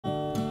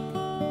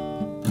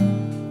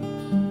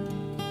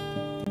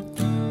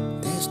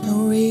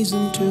no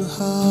reason to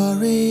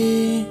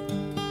hurry.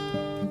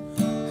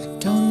 I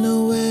don't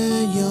know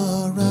where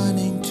you're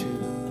running to.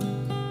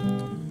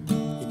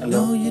 You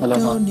know you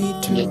don't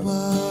need to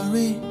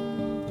worry.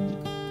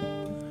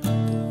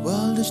 The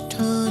world is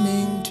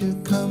turning to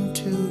come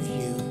to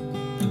you.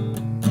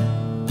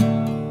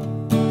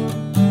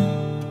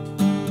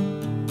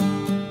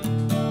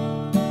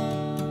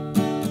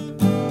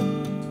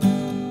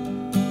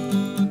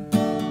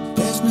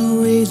 There's no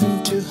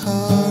reason to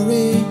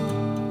hurry.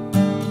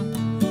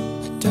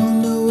 I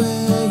don't know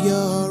where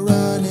you're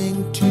running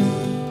to.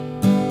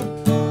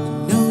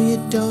 You know you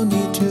don't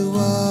need to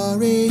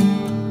worry.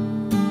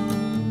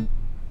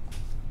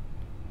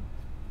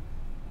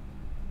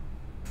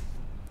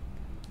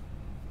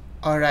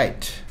 All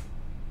right.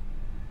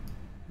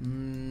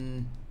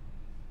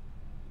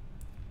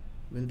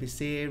 Will be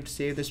saved.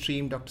 Save the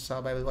stream, Dr.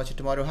 Saab. I will watch it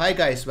tomorrow. Hi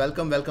guys,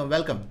 welcome, welcome,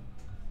 welcome.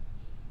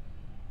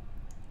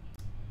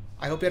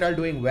 I hope you're all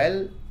doing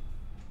well.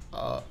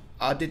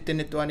 Aditya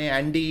Nitwane,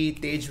 Andy,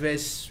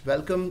 Tejvis,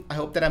 welcome. I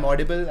hope that I'm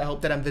audible. I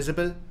hope that I'm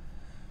visible.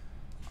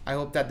 I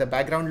hope that the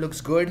background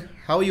looks good.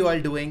 How are you all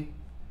doing?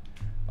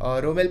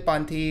 Romil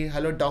Panthi,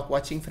 hello doc,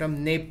 watching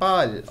from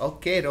Nepal.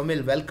 Okay,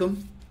 Romil,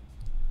 welcome.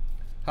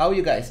 How are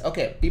you guys?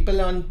 Okay,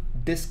 people on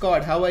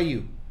Discord, how are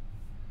you?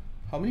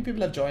 How many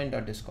people have joined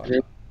our Discord?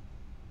 Great.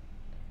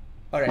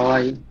 All right. How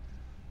are you?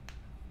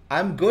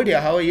 I'm good.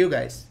 Yeah. How are you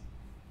guys?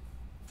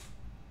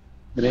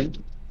 Great.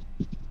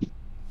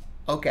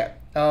 Okay.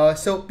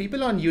 So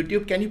people on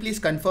YouTube, can you please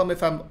confirm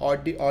if I'm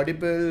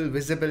audible,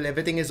 visible,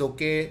 everything is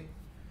okay?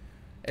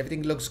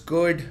 Everything looks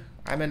good.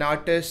 I'm an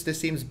artist. This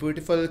seems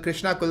beautiful.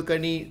 Krishna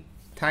Kulkarni,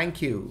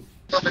 thank you.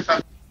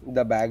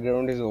 The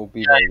background is OP,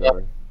 by the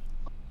way.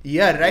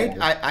 Yeah, right.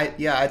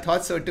 I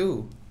thought so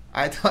too.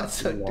 I thought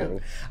so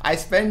too. I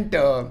spent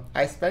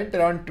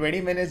around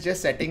 20 minutes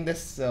just setting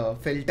this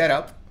filter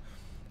up,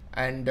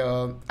 and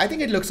I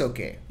think it looks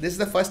okay. This is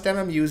the first time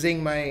I'm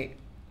using my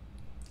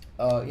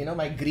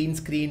my green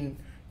screen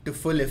to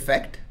full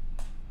effect.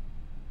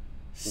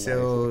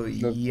 So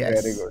Looks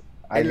yes, very good.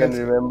 I can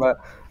remember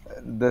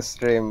the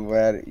stream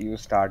where you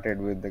started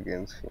with the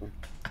game screen.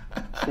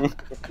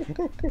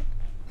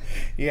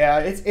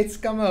 Yeah,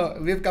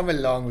 we've come a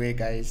long way,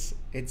 guys.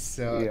 It's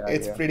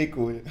pretty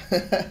cool.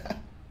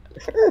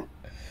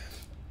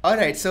 All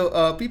right,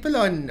 so people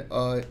on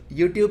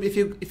YouTube,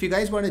 if you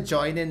guys want to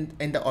join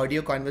in the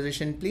audio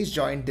conversation, please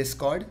join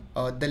Discord.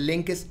 The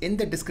link is in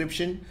the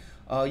description.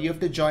 You have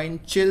to join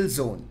Chill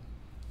Zone.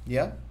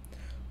 Yeah.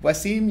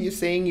 Wasim, you're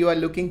saying you are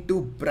looking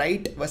too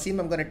bright. Wasim,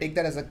 I'm gonna take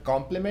that as a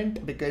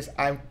compliment because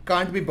I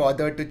can't be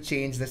bothered to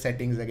change the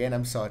settings again.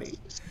 I'm sorry.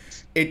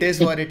 It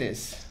is what it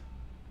is.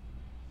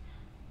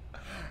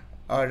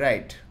 All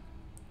right.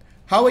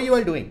 How are you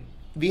all doing?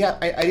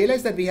 I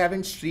realized that we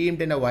haven't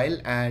streamed in a while,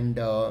 and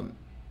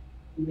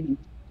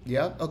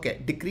yeah, okay.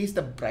 Decrease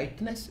the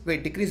brightness.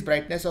 Wait, decrease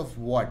brightness of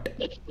what?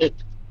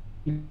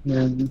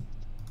 The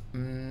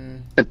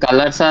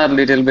colors are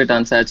little bit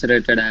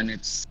unsaturated and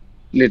it's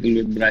little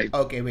bit bright.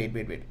 Okay,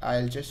 wait.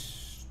 I'll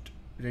just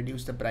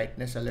reduce the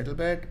brightness a little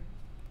bit.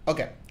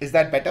 Okay, is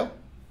that better?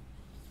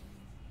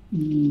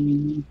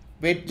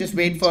 Wait, just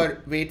wait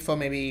for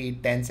maybe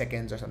 10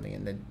 seconds or something,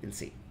 and then you'll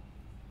see.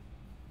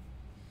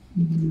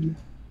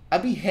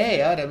 Abhi hai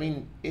yaar, I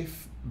mean,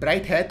 if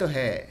bright hai to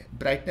hai,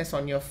 brightness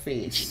on your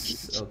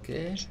face.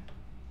 Okay.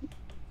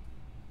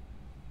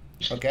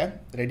 Okay,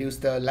 reduce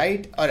the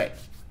light. All right.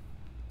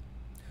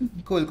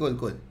 Cool.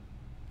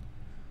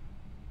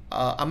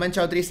 Aman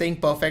Chaudhary saying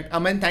perfect.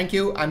 Aman, thank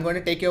you. I'm going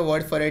to take your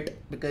word for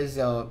it because,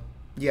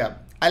 yeah,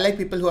 I like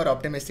people who are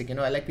optimistic.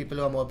 I like people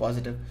who are more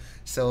positive.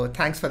 So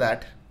thanks for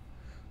that.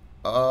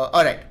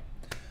 All right.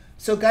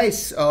 So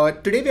guys,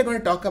 today we're going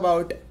to talk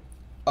about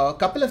a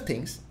couple of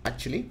things,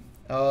 actually.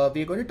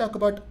 We're going to talk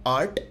about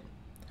art,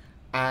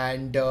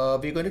 and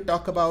we're going to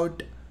talk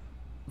about,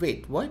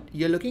 wait, what?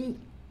 You're looking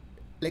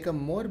like a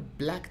more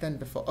black than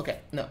before. Okay,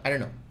 no, I don't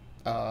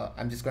know.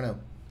 I'm just going to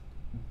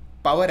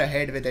power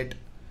ahead with it.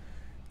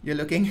 You're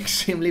looking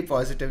extremely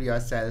positive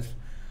yourself.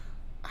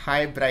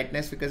 High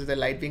brightness because of the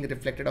light being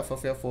reflected off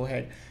of your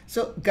forehead.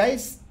 So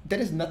guys, there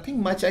is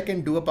nothing much I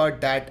can do about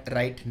that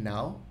right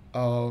now.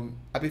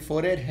 Abhi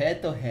forehead hai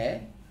to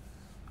hai.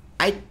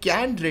 I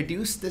can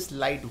reduce this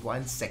light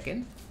 1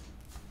 second.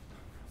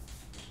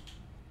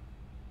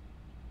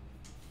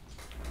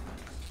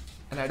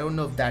 And I don't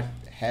know if that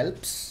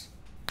helps,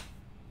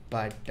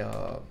 but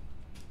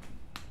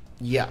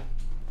yeah,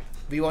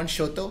 we want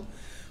Shoto.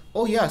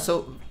 Oh yeah,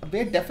 so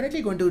we're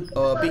definitely going to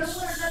be...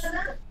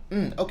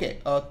 okay,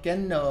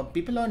 can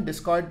people on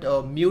Discord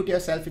mute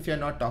yourself if you're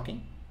not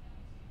talking?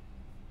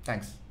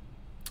 Thanks.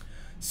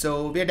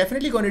 So we are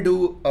definitely going to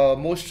do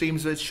more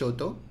streams with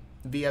Shoto.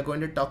 We are going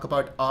to talk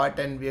about art,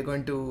 and we are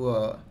going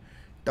to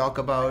talk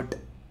about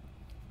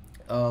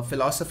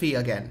philosophy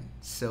again.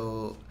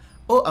 So,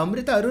 oh,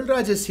 Amrita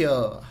Arulraj is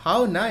here.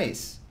 How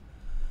nice.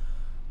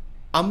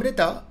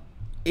 Amrita,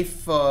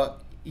 if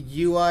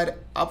you are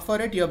up for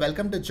it, you're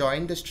welcome to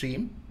join the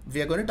stream.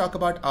 We are going to talk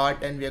about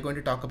art, and we are going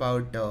to talk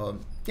about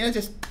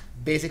just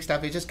basic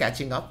stuff. We're just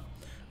catching up.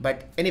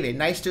 But anyway,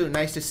 nice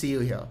to see you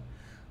here.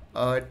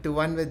 To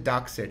one with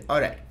dark side. All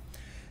right.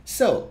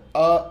 So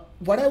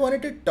what I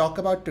wanted to talk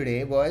about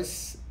today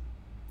was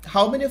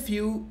how many of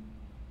you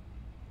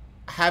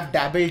have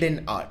dabbled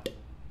in art?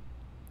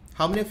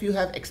 How many of you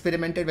have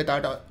experimented with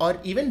art, or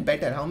even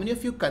better, how many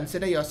of you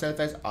consider yourself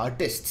as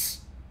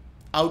artists,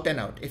 out and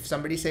out? If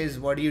somebody says,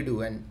 "What do you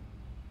do?" and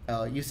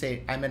you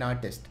say, "I'm an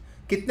artist,"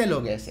 कितने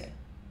लोग हैं ऐसे?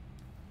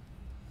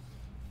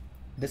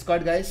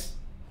 Discord guys,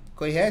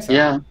 कोई है ऐसा?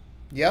 Yeah.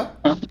 Yeah.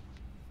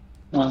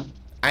 Uh,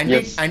 Andy,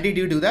 yes. do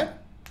you do that?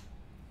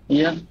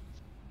 Yeah.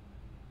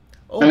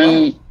 Oh, I wow.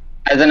 mean,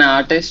 as an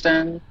artist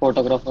and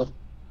photographer.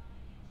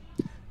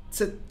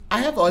 So I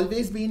have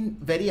always been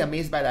very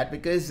amazed by that,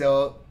 because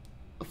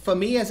for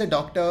me as a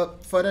doctor,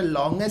 for the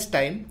longest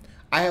time,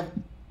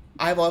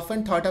 I've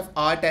often thought of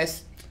art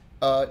as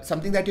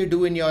something that you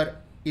do in your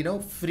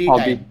free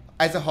Hobby. time,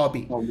 as a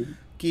hobby. Hobby.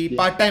 Ki Yeah.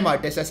 part-time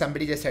artist, as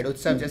somebody just said,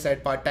 Utsav just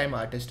said part-time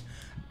artist,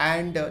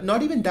 and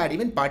not even that.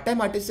 Even part-time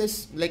artist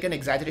is like an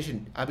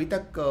exaggeration. Abhi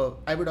tak,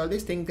 I would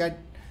always think that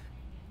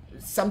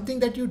something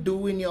that you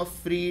do in your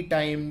free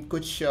time,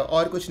 कुछ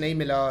और कुछ नहीं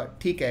मिला,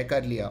 ठीक है,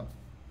 कर लिया.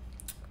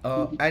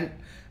 And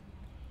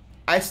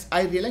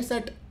I realized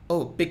that,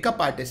 oh, pickup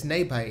artist,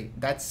 nahi bhai,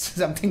 that's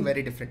something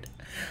very different.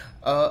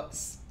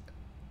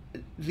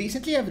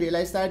 Recently I've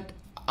realized that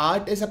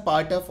art is a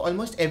part of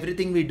almost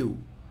everything we do.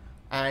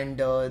 And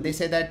they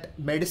say that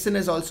medicine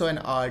is also an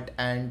art,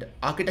 and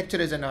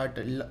architecture is an art.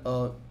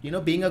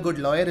 Being a good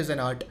lawyer is an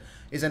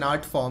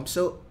art form.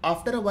 So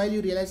after a while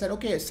you realize that,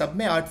 okay, sab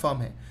mein art form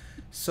hai.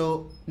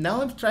 So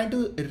now I'm trying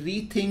to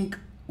rethink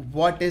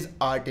what is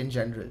art in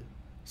general.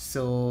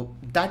 So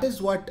that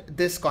is what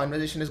this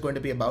conversation is going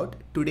to be about,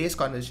 today's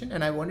conversation.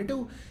 And I wanted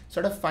to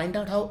sort of find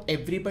out how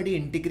everybody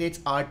integrates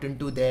art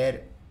into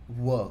their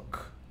work.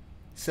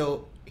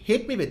 So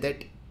hit me with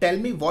it. Tell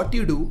me what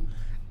you do,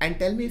 and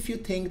tell me if you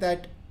think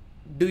that,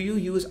 do you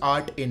use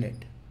art in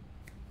it?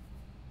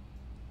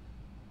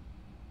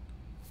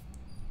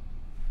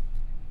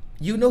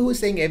 You know who's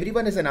saying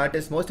everyone is an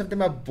artist. Most of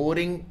them are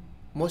boring.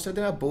 Most of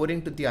them are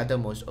boring to the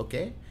othermost.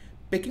 Okay.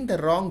 Picking the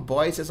wrong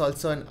boys is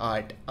also an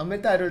art.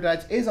 Amrita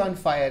Arulraj is on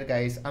fire,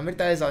 guys.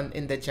 Amrita is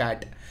in the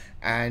chat,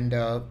 and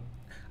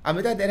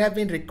Amrita, there have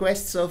been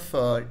requests of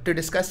to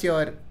discuss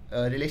your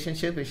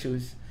relationship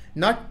issues.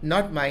 Not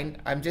mine.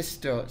 I'm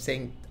just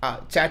saying.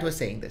 Chat was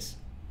saying this.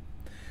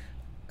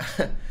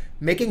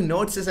 Making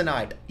notes is an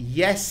art.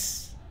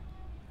 Yes,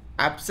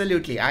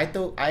 absolutely. I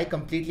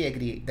completely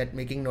agree that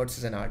making notes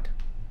is an art.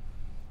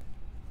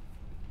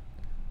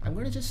 I'm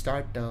going to just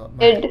start.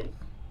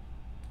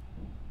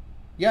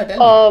 Yeah,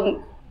 tell me.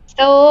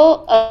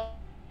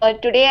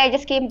 Today I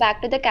just came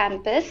back to the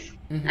campus,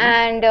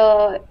 and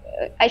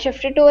I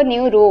shifted to a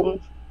new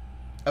room.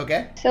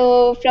 Okay.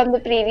 So from the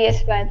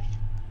previous one,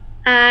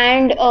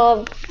 and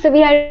so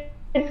we had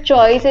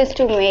choices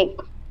to make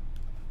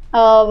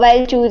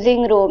while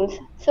choosing rooms.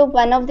 So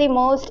one of the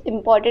most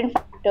important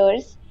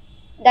factors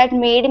that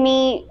made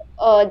me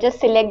just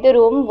select the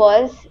room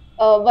was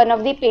one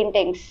of the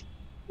paintings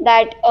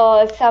that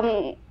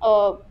some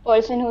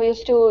person who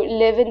used to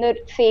live in the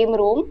same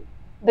room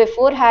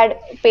before had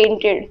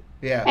painted.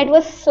 Yeah. It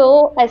was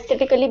so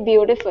aesthetically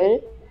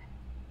beautiful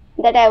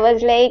that I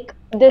was like,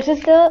 this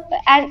is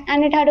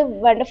and it had a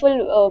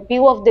wonderful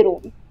view of the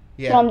room,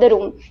 Yeah. from the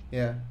room.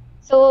 Yeah.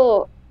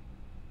 So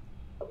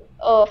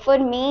for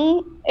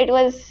me, it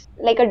was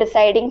like a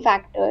deciding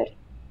factor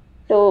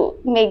to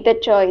make the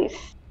choice.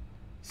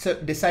 So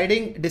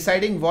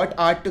deciding what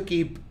art to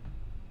keep.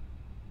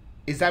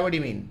 Is that what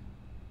you mean?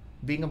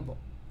 Being a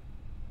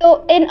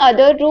So in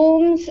other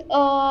rooms,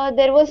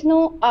 there was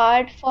no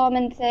art form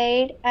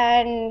inside,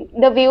 and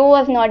the view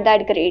was not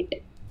that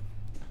great.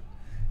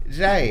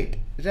 Right.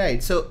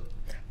 So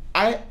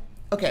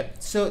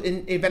so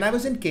when I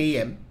was in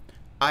KEM,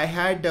 I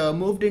had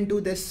moved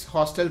into this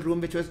hostel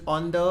room, which was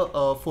on the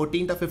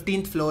 14th or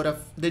 15th floor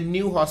of the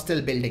new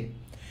hostel building.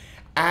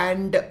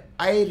 And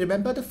I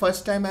remember the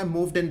first time I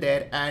moved in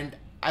there, and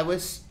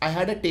I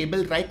had a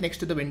table right next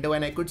to the window,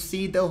 and I could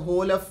see the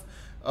whole of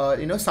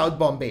South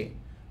Bombay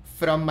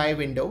from my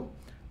window.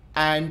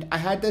 And I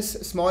had this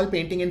small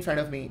painting in front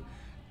of me,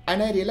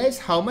 and I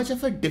realized how much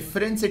of a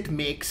difference it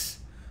makes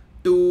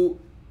to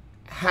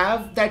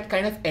have that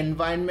kind of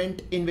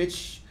environment in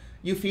which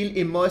you feel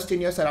immersed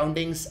in your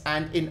surroundings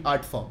and in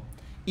art form.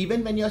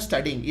 Even when you're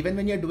studying, even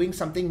when you're doing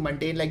something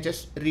mundane like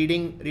just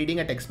reading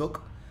a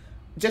textbook,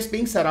 just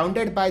being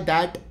surrounded by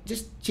that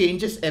just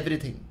changes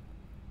everything.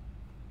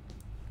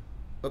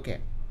 Okay.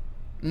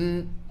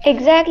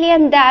 Exactly,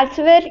 and that's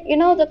where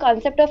the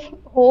concept of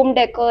home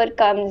decor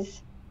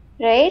comes,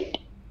 right?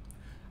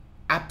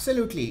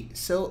 Absolutely.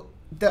 So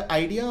the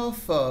idea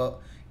of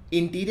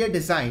interior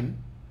design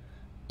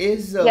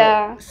is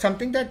Yeah.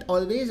 something that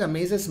always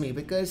amazes me,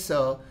 because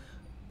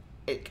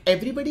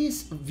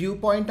everybody's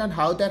viewpoint on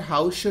how their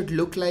house should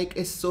look like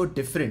is so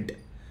different.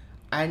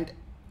 And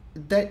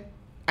that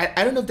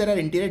I don't know if there are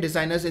interior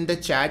designers in the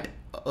chat.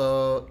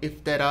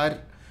 If there are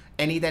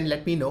any, then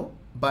let me know.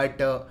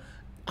 But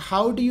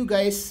how do you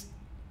guys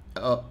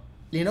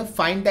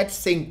find that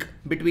sync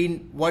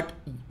between what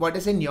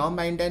is in your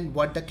mind and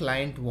what the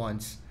client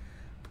wants,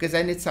 because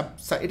then it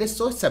is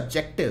so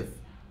subjective.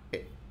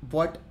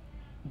 What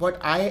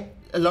I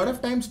a lot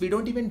of times we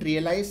don't even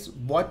realize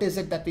what is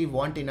it that we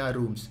want in our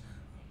rooms.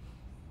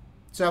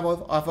 So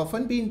I've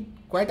often been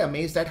quite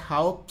amazed at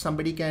how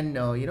somebody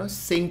can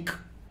sync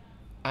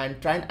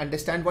and try and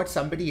understand what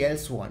somebody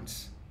else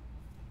wants.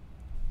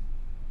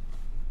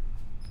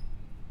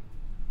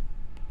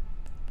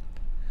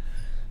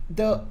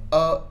 The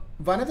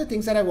one of the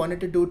things that I wanted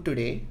to do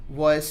today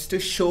was to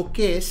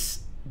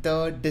showcase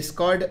the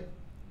Discord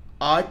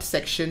art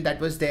section that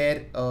was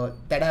there,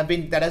 that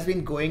has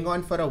been going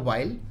on for a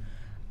while,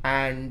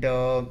 and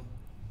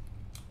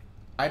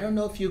I don't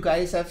know if you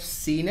guys have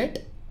seen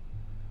it,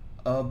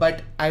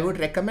 but I would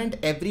recommend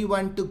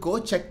everyone to go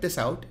check this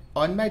out.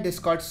 On my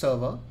Discord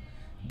server,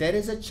 there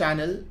is a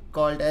channel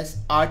called as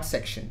Art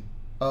Section,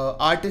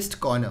 Artist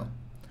Corner,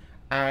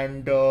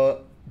 and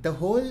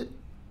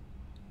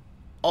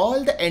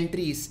all the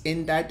entries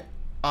in that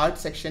art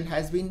section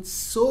has been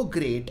so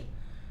great.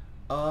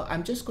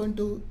 I'm just going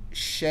to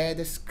share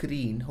the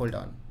screen. Hold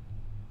on.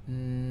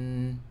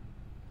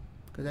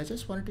 Because I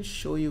just wanted to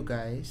show you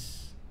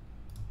guys.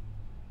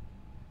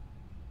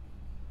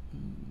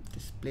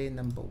 Display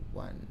number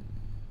 1.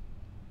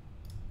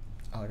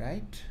 All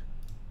right.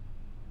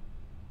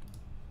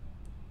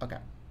 Okay.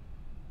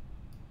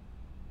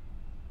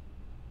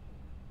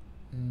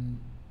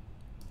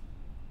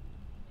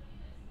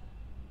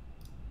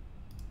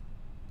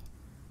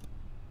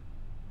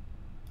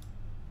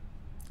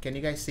 Can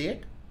you guys see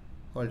it?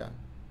 Hold on.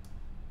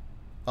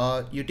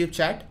 YouTube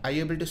chat, are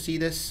you able to see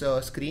this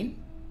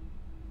screen?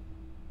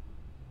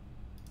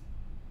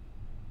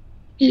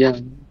 Yeah.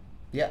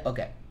 Yeah,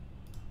 okay.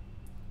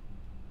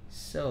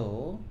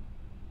 So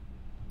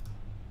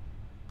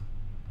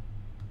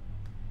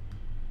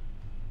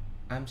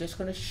I'm just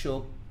going to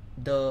show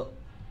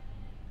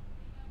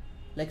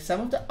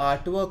some of the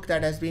artwork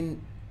that has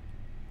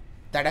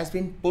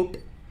been put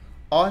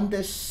on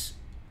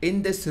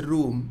in this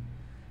room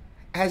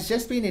has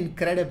just been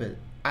incredible.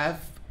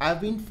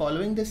 I've been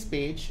following this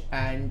page,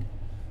 and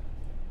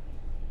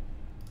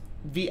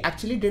we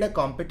actually did a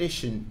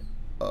competition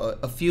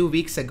a few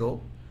weeks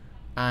ago,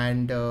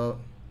 and okay,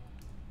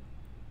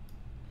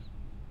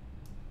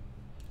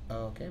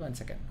 1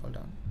 second, hold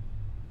on.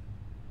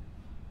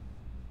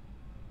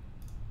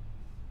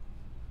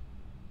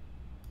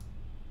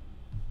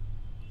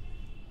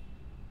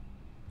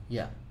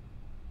 Yeah.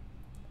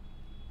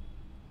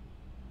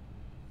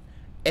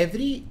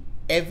 Every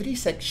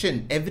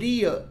section,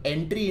 every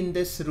entry in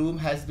this room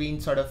has been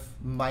sort of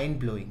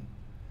mind-blowing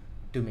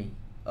to me.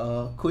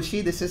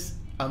 Khushi, this is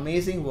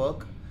amazing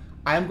work.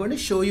 I'm going to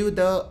show you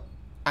the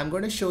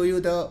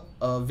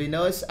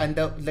winners and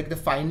the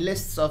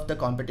finalists of the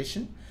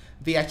competition.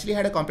 We actually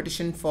had a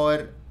competition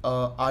for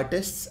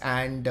artists,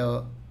 and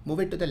move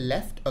it to the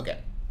left. Okay,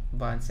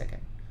 1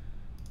 second.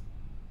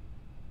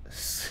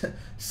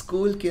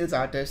 School kills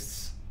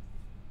artists.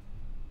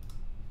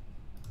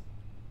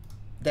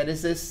 There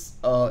is this.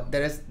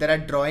 There are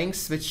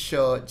drawings which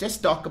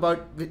just talk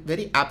about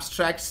very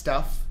abstract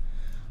stuff.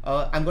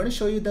 I'm going to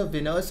show you the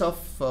winners of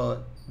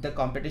the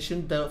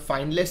competition, the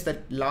finalists,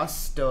 the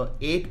last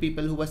 8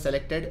 people who were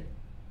selected,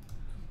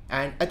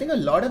 and I think a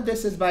lot of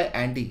this is by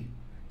Andy.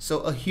 So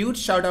a huge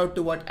shout out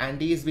to what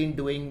Andy has been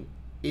doing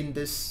in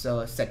this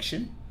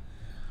section,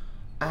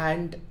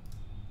 and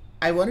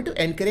I wanted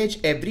to encourage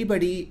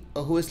everybody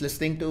who is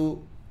listening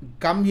to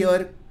come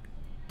here,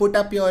 put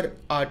up your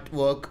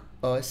artwork,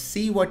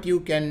 see what you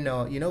can,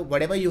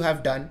 whatever you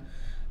have done,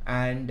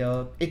 and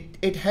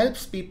it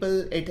helps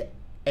people, it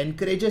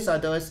encourages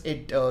others,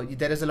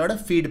 there is a lot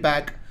of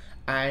feedback,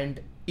 and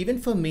even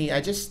for me,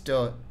 I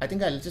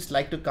think I'll just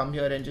like to come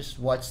here and just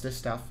watch this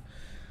stuff.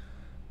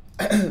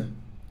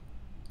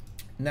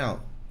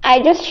 Now,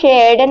 I just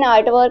shared an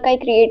artwork I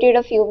created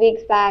a few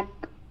weeks back.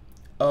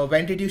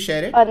 When did you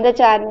share it? On the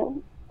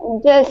channel,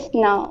 just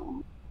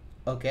now.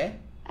 Okay.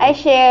 I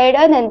shared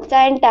on Insta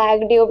and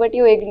tagged you, but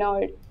you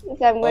ignored.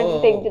 So I'm going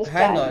to take this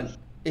hang chance. on.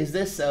 Is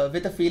this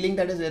with a feeling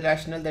that is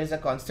irrational, there is a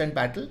constant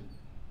battle?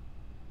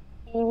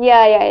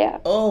 Yeah.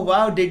 Oh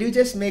wow, did you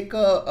just make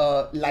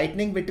a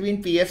lightning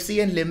between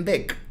PFC and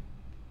Limbic?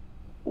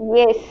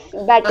 Yes,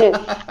 battle.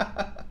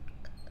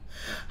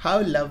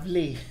 How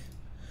lovely.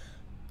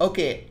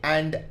 Okay,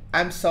 and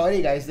I'm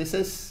sorry guys, this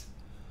is,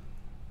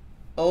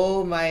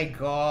 oh my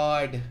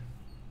god.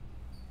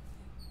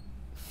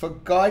 For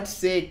God's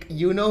sake,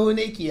 you know who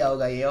ने किया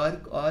होगा ये,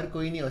 और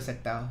कोई नहीं हो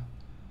सकता.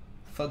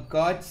 For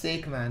God's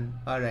sake, man.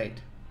 All right.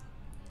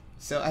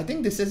 So I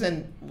think this is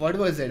what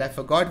was it? I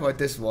forgot what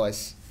this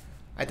was.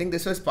 I think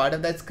this was part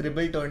of that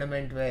Scribble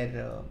tournament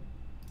where,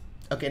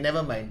 okay,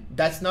 never mind.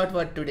 That's not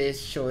what today's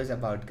show is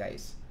about,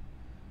 guys.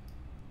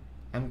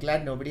 I'm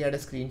glad nobody had a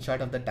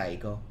screenshot of the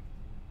tiger.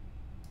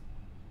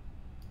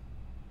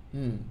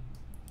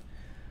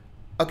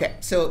 Okay,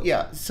 so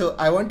yeah, so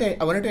I wanted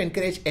to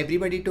encourage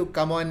everybody to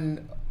come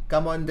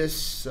on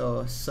this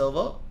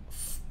server,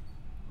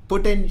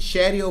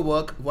 share your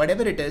work,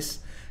 whatever it is,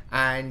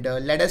 and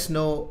let us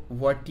know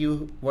what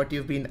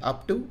you've been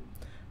up to.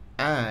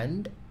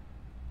 And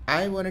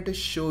I wanted to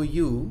show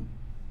you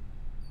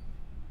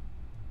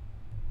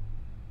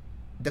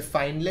the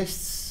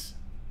finalists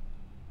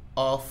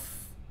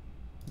of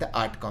the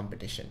art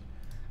competition,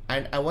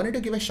 and I wanted to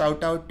give a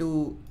shout out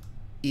to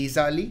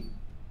Izali,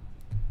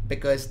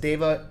 because they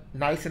were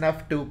nice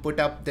enough to put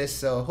up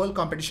this whole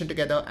competition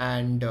together,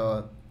 and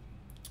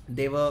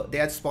they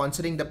are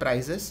sponsoring the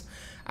prizes.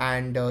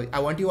 And I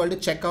want you all to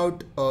check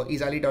out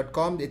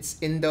izali.com. It's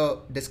in the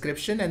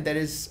description, and there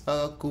is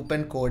a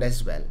coupon code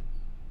as well.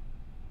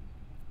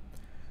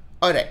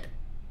 All right,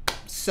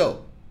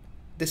 so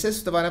this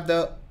is the one of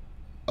the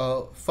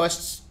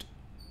first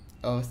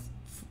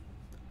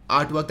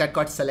artwork that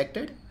got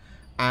selected,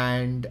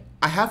 and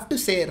I have to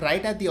say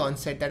right at the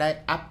onset that I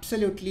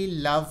absolutely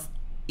love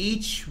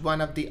each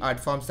one of the art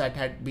forms that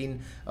had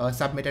been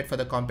submitted for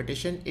the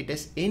competition. It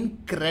is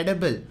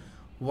incredible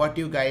what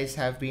you guys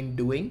have been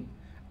doing,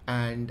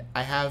 and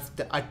I have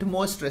the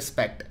utmost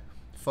respect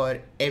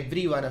for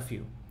every one of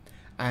you.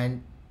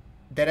 And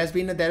there have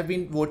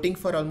been voting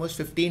for almost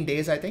 15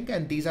 days, I think,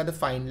 and these are the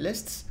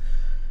finalists.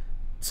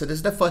 So this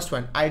is the first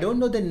one. I don't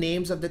know the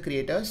names of the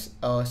creators,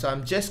 so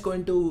I'm just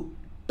going to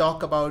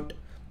talk about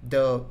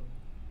the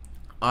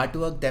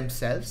artwork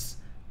themselves,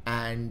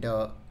 and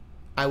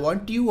I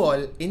want you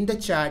all in the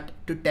chat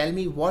to tell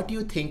me what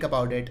you think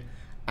about it,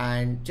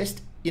 and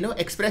just, you know,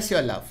 express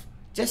your love.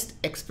 Just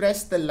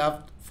express the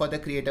love for the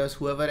creators,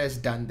 whoever has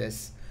done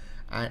this.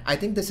 And I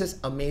think this is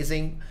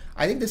amazing.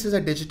 I think this is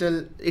a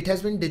digital, it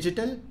has been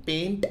digital,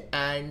 paint,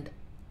 and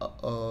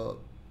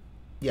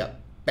yeah,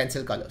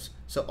 pencil colors.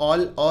 So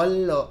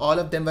all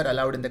of them were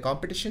allowed in the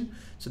competition.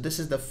 So this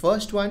is the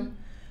first one,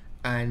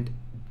 and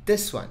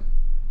this one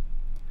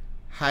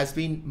has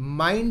been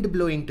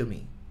mind-blowing to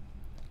me.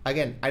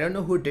 Again, I don't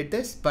know who did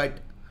this, but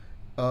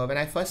when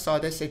I first saw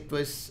this, it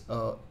was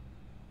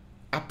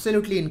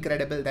absolutely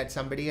incredible that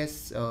somebody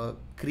has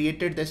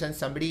created this, and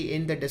somebody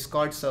in the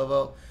Discord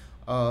server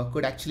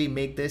could actually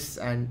make this,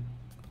 and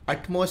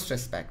utmost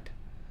respect.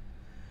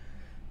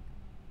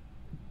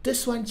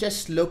 This one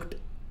just looked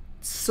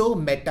so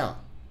meta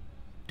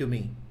to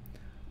me.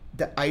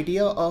 The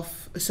idea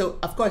of, so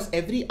of course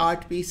every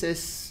art piece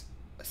is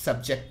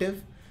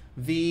subjective.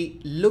 We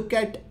look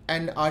at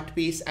an art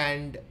piece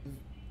and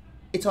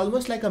it's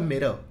almost like a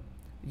mirror.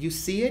 You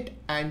see it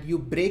and you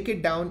break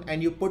it down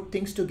and you put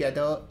things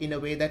together in a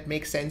way that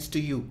makes sense to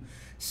you.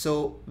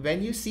 So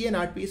when you see an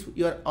art piece,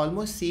 you're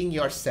almost seeing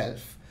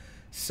yourself.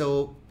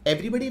 So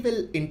everybody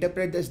will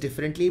interpret this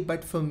differently,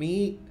 but for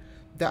me,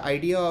 the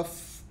idea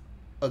of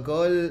a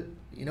girl,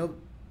 you know,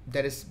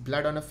 there is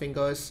blood on her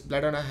fingers,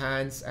 blood on her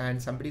hands,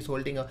 and somebody's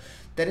holding her.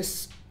 There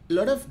is a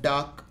lot of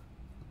dark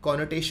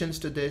connotations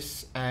to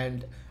this,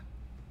 and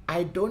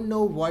I don't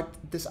know what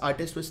this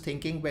artist was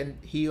thinking when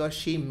he or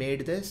she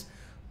made this,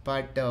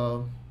 but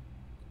I'm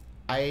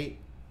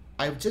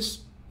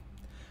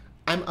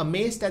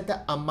amazed at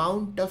the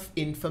amount of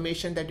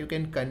information that you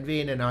can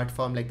convey in an art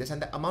form like this,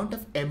 and the amount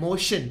of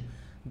emotion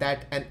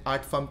that an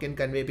art form can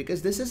convey,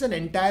 because this is an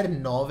entire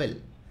novel.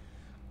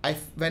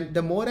 When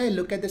the more I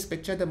look at this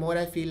picture, the more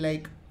I feel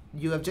like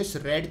you have just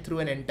read through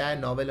an entire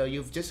novel, or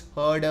you've just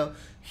heard a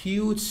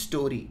huge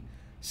story.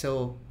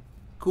 So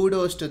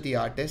kudos to the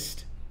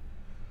artist.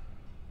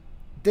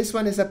 This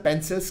one is a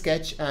pencil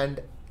sketch, and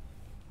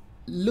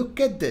look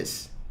at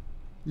this.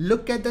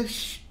 Look at the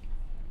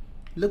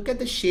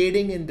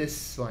shading in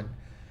this one.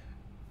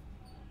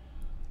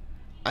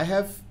 I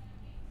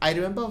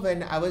remember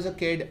when I was a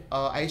kid,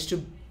 I used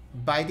to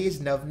buy these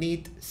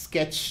Navneet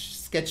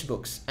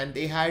sketchbooks, and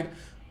they had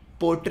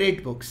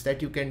portrait books that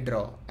you can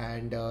draw,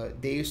 and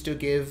they used to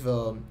give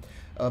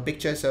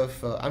pictures of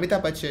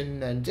Amitabh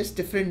Bachchan and just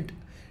different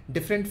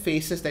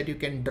faces that you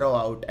can draw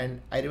out,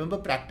 and I remember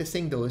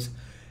practicing those.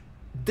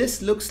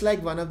 This looks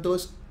like one of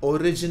those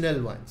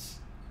original ones.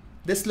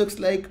 This looks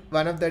like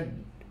one of the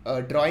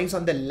drawings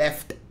on the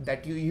left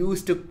that you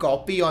used to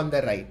copy on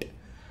the right.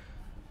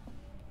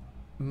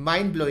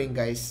 Mind-blowing,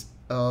 guys.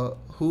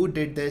 Who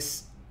did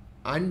this?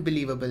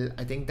 Unbelievable.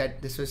 I think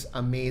that this was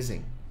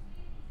amazing.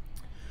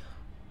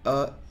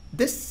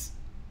 This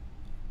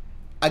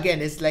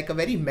again is like a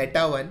very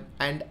meta one,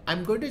 and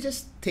I'm going to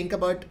just think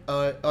about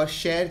or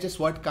share just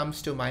what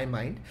comes to my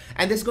mind,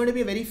 and there's going to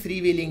be a very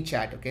freewheeling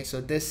chat. Okay, so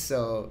this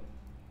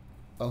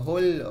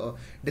whole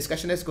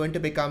discussion is going to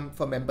become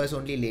for members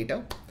only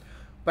later,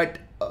 but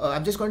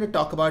I'm just going to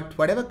talk about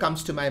whatever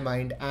comes to my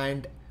mind.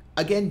 And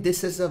again,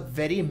 this is a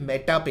very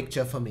meta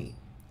picture for me.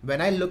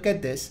 When I look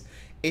at this,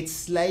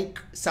 it's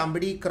like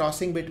somebody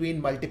crossing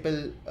between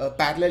multiple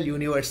parallel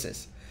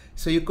universes.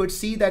 So you could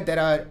see that there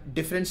are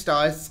different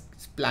stars,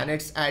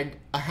 planets, and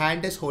a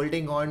hand is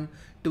holding on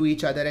to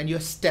each other, and you're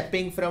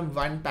stepping from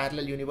one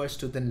parallel universe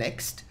to the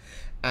next.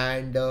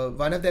 And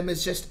one of them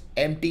is just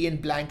empty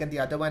and blank, and the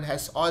other one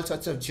has all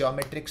sorts of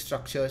geometric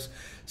structures.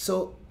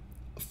 So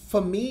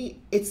for me,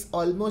 it's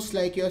almost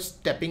like you're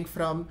stepping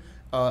from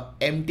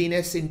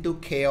emptiness into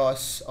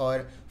chaos,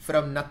 or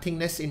from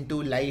nothingness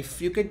into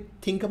life. You could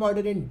think about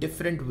it in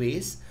different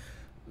ways.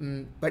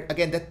 But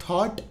again, the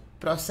thought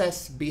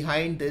process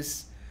behind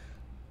this,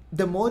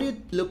 the more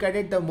you look at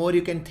it, the more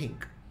you can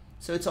think.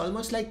 So it's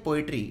almost like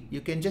poetry.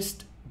 You can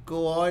just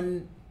go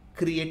on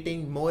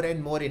creating more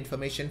and more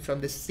information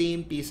from the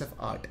same piece of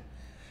art.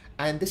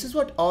 And this is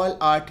what all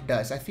art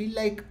does. I feel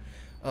like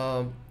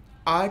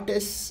art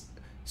is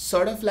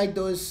sort of like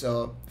those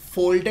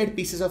folded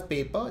pieces of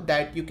paper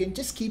that you can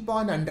just keep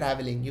on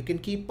unraveling. You can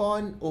keep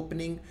on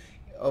opening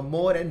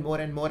more and more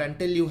and more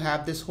until you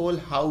have this whole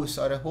house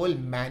or a whole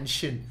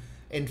mansion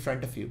in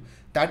front of you.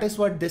 That is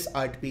what this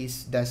art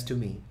piece does to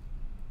me.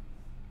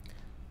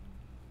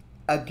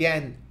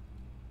 Again,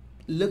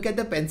 look at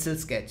the pencil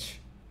sketch.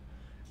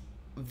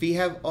 We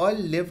have all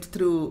lived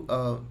through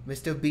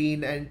Mr.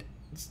 Bean, and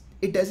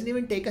it doesn't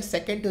even take a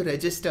second to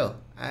register.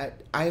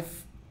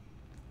 I've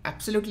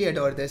absolutely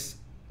adore this.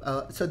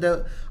 So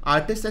the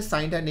artist has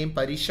signed her name,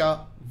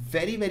 Parisha.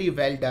 Very, very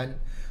well done.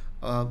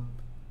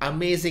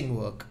 Amazing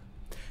work.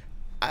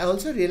 I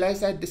also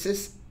realized that this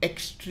is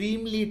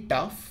extremely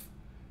tough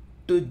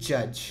to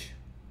judge,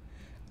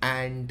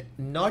 and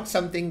not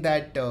something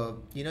that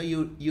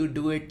you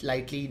do it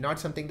lightly, not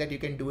something that you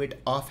can do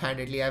it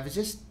offhandedly. I was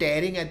just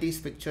staring at these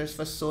pictures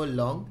for so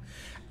long,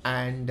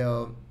 and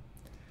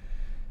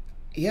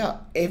yeah,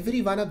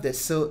 every one of this.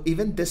 So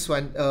even this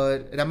one,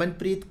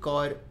 Ramanpreet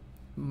Kaur,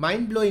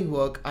 mind-blowing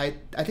work. I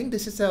think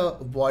this is a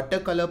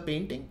watercolor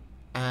painting,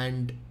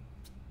 and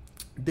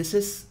this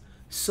is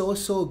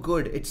so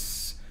good.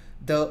 It's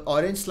the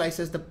orange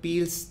slices, the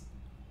peels,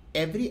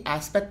 every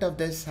aspect of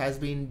this has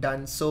been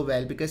done so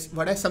well, because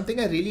something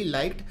I really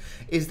liked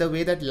is the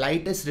way that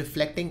light is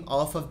reflecting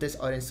off of this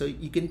orange. So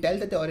you can tell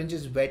that the orange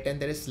is wet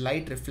and there is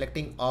light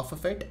reflecting off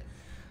of it.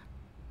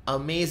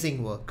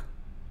 Amazing work.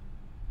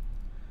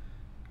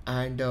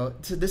 And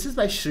so this is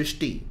by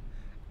Shrishti,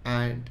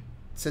 and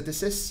so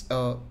this is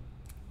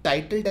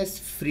titled as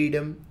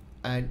Freedom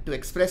and to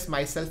express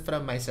myself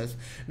from myself.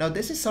 Now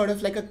this is sort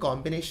of like a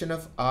combination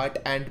of art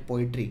and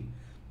poetry,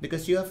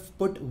 because you have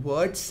put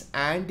words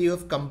and you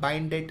have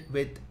combined it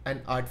with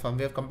an art form.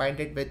 We have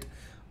combined it with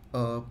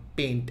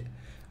paint,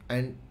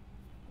 and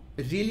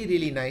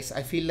really nice.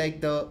 I feel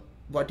like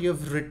what you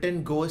have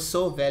written goes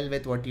so well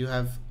with what you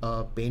have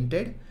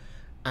painted.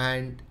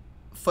 And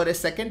for a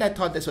second I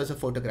thought this was a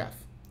photograph.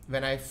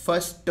 When I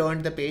first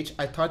turned the page,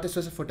 I thought this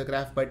was a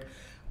photograph, but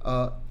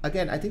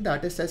again, I think the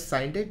artist has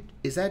signed it.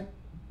 Is that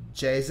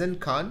Jaizan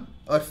Khan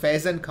or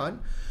Faizan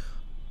Khan?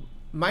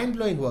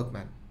 Mind-blowing work,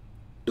 man.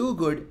 Too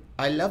good.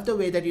 I love the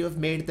way that you have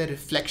made the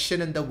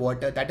reflection in the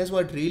water. That is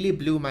what really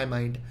blew my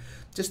mind.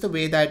 Just the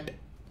way that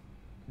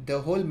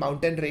the whole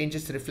mountain range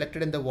is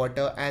reflected in the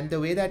water, and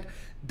the way that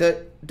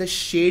the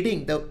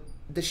shading,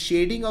 the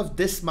shading of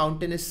this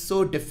mountain is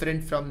so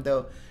different from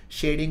the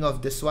shading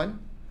of this one.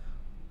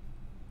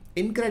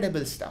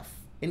 Incredible stuff,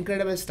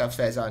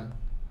 Faizan.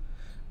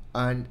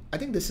 And I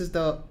think this is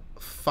the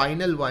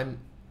final one.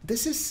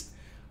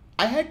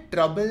 I had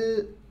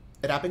trouble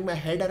wrapping my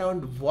head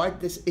around what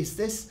this is.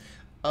 This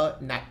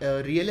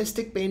realist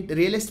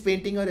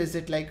painting, or is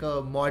it like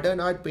a modern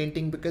art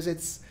painting? Because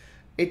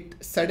it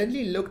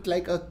suddenly looked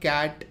like a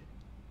cat,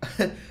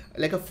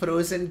 like a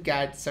frozen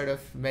cat sort of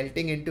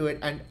melting into it.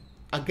 And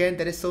again,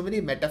 there is so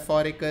many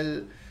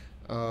metaphorical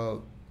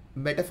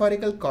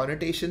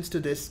connotations to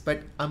this,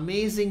 but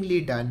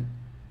amazingly done.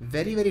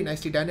 Very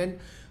nicely done. And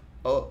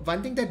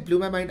one thing that blew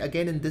my mind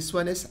again in this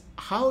one is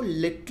how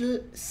little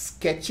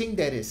sketching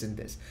there is in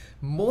this.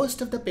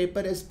 Most of the paper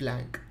is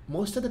blank,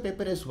 most of the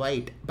paper is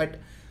white, but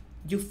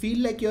you feel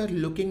like you're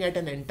looking at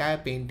an entire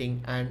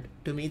painting, and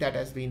to me that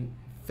has been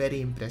very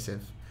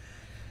impressive.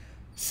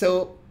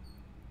 So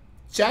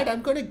Chad,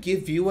 I'm going to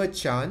give you a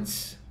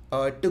chance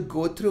to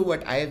go through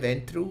what I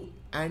went through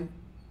and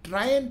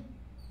try and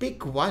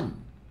pick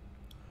one.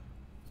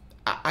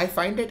 I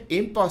find it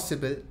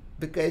impossible,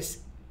 because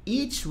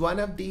each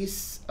one of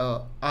these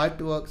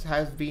artworks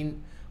has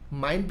been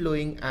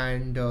mind-blowing,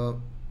 and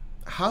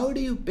how do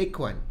you pick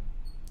one,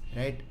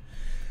 right?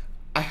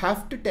 I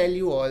have to tell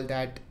you all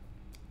that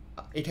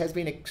it has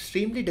been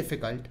extremely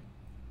difficult.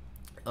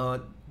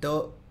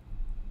 The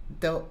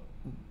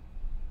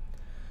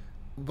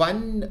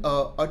one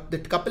or the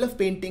couple of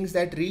paintings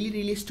that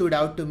really stood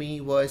out to me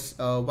was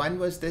one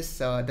was this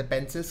the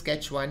pencil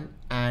sketch one,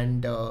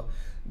 and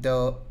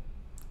the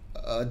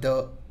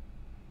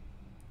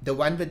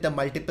one with the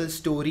multiple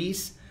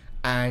stories,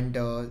 and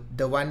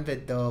the one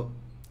with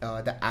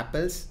the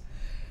apples.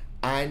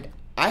 And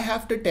I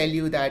have to tell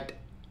you that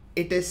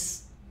it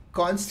is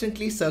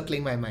constantly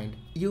circling my mind.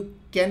 You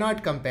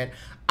cannot compare.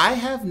 I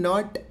have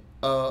not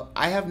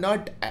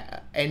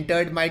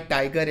entered my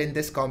tiger in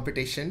this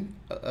competition.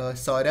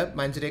 Saurabh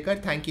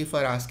Manjrekar, thank you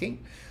for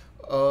asking.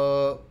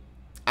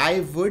 I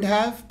would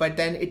have, but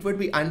then it would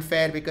be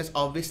unfair, because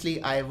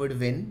obviously I would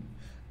win.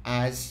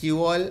 As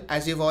you've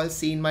all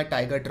seen my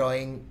tiger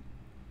drawing,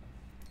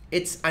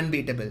 it's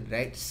unbeatable,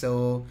 right?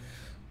 So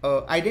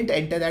I didn't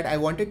enter that. I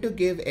wanted to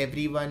give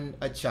everyone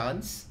a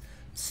chance,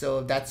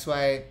 so that's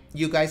why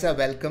you guys are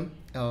welcome,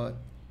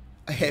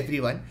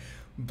 everyone.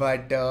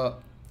 But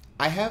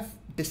I have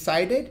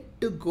decided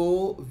to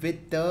go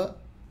with the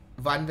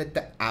one with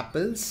the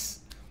apples,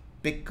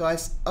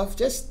 because of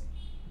just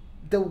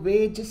the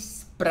way it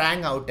just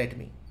sprang out at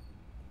me,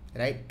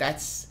 right?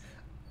 That's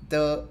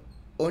the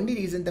only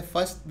reason. The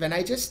first, when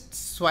I just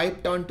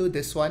swiped onto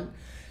this one,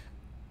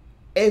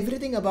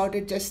 everything about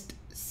it just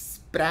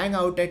sprang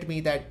out at me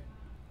that,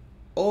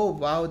 oh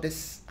wow,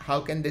 this, how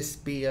can this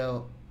be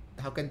a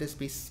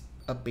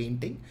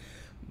painting?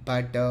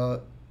 But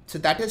so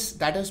that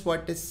is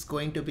what is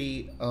going to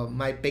be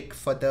my pick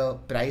for the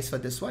prize for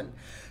this one.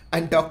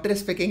 And doctor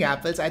is picking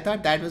apples. I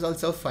thought that was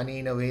also funny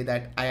in a way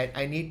that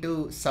I need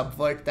to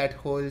subvert that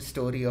whole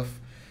story of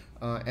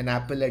an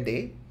apple a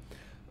day.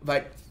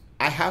 But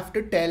I have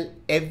to tell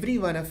every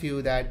one of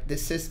you that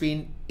this has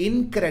been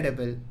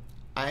incredible.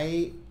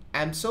 I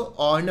am so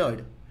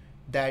honored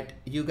that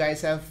you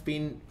guys have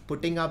been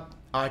putting up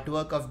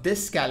artwork of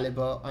this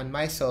caliber on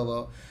my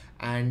server,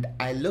 and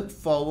I look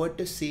forward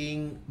to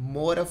seeing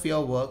more of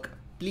your work.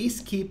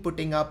 Please keep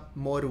putting up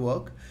more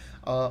work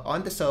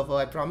on the server.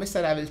 I promise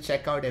that I will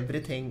check out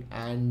everything,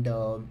 and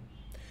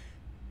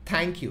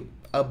thank you.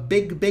 A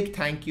big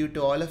thank you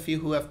to all of you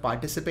who have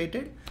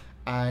participated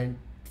and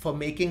for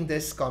making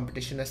this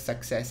competition a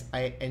success.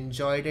 I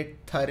enjoyed it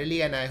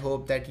thoroughly, and I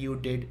hope that you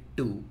did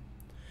too.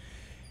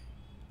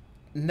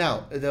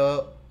 Now,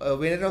 the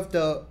winner of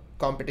the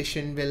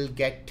competition will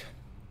get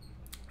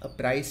a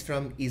prize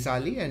from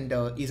Izali, and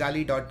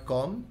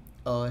izali.com.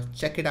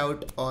 Check it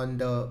out on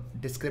the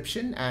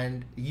description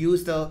and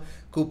use the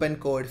coupon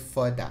code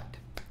for that.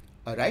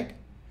 All right.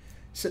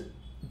 So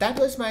that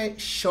was my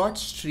short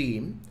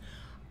stream.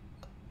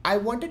 I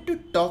wanted to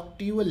talk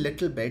to you a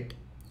little bit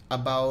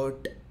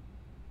about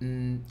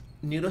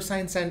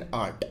neuroscience and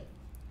art.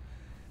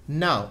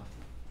 Now,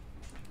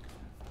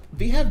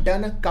 we have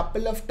done a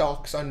couple of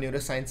talks on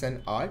neuroscience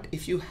and art.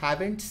 If you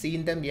haven't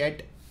seen them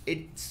yet,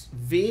 it's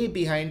way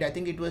behind. I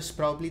think it was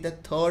probably the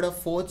third or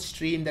fourth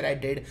stream that I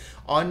did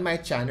on my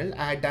channel.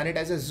 I had done it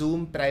as a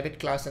Zoom private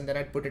class, and then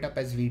I'd put it up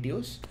as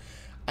videos.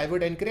 I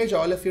would encourage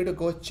all of you to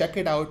go check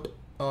it out,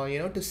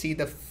 to see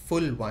the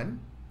full one.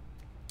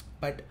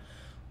 But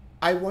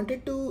I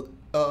wanted to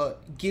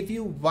give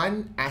you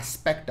one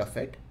aspect of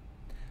it,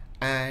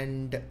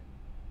 and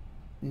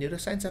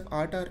neuroscience of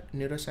art or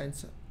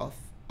neuroscience of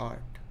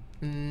art.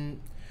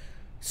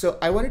 So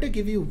I wanted to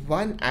give you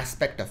one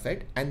aspect of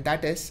it, and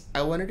that is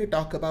I wanted to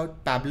talk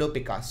about Pablo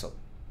Picasso.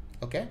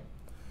 Okay.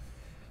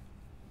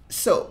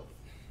 So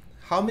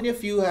how many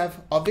of you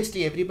have,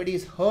 obviously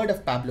everybody's heard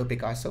of Pablo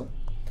Picasso,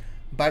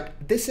 but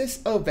this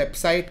is a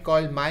website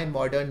called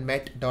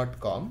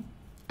mymodernmet.com,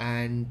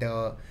 and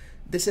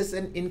this is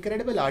an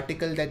incredible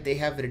article that they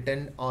have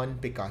written on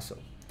Picasso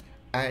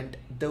and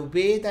the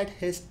way that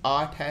his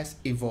art has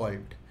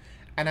evolved.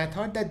 And I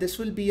thought that this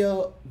will be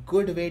a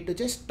good way to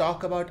just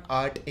talk about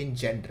art in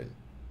general.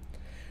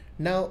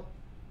 Now,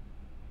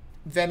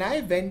 when I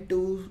went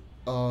to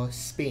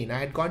Spain, I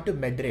had gone to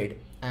Madrid,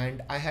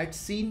 and I had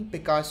seen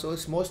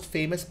Picasso's most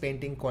famous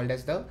painting called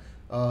as the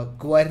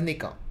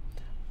Guernica.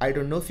 I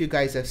don't know if you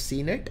guys have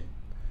seen it.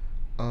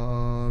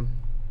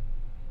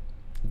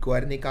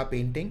 Guernica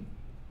painting.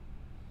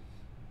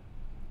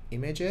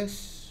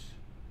 Images.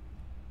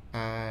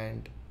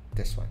 And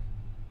this one.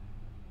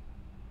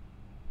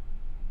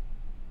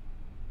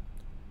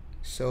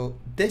 So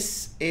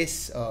this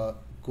is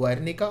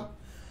Guernica,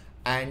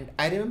 and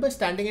I remember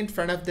standing in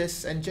front of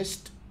this and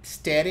just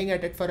staring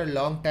at it for a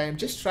long time,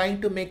 just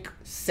trying to make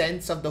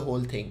sense of the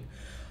whole thing.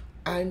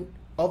 And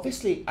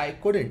obviously I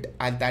couldn't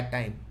at that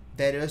time.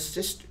 There was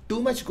just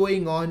too much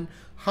going on.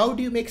 How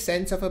do you make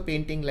sense of a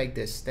painting like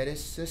this? There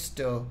is just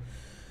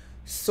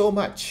so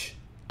much,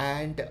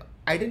 and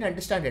I didn't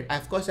understand it.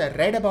 Of course, I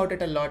read about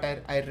it a lot.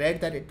 I read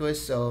that it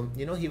was,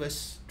 he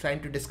was trying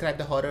to describe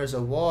the horrors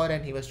of war,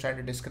 and he was trying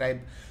to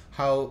describe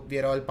how we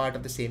are all part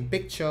of the same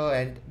picture.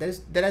 And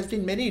there has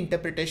been many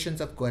interpretations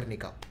of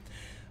Guernica.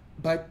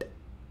 But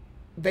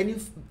when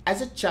you,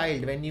 as a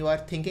child, when you are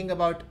thinking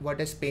about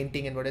what is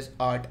painting and what is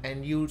art,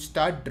 and you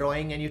start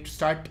drawing and you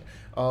start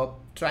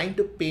trying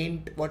to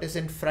paint what is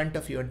in front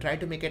of you and try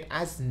to make it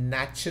as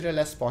natural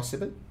as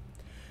possible,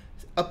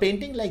 a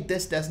painting like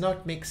this does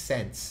not make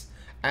sense.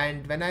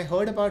 And when I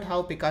heard about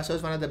how Picasso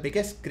is one of the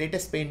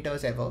greatest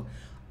painters ever,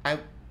 I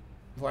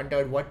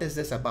wondered, what is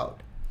this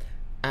about?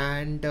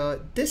 And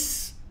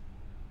this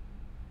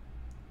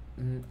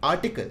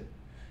article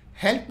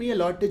helped me a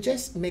lot to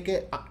just make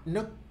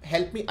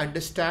help me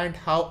understand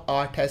how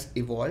art has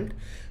evolved,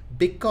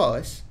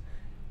 because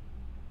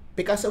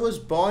Picasso was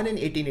born in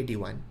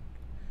 1881,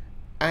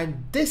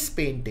 and this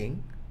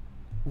painting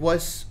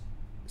was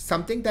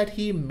something that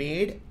he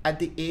made at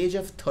the age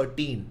of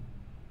 13.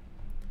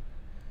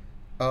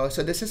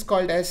 So this is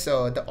called as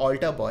the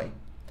Altar Boy,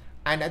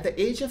 and at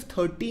the age of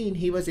 13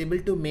 he was able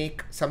to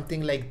make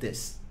something like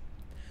this.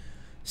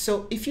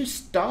 So if you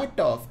start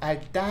off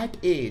at that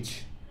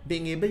age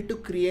being able to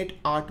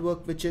create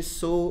artwork which is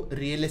so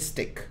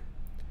realistic,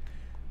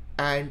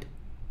 and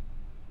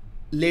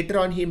later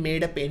on he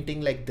made a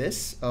painting like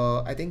this,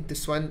 I think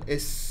this one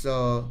is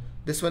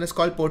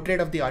called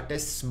Portrait of the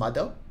Artist's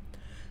Mother.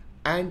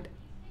 And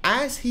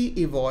as he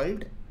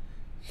evolved,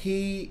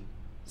 he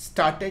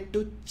started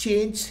to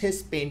change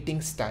his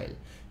painting style.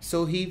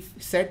 So he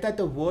said that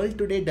the world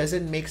today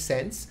doesn't make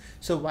sense,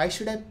 so why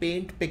should I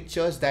paint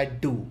pictures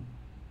that do?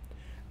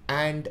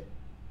 And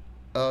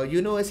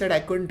I said I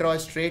couldn't draw a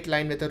straight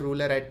line with a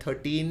ruler at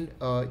 13.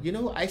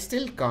 I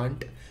still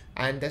can't,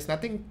 and there's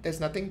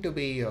nothing to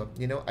be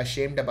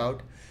ashamed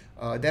about.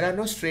 There are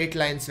no straight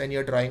lines when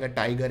you're drawing a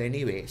tiger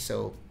anyway.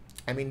 So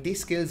I mean, these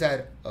skills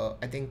are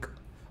I think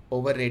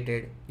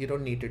overrated. You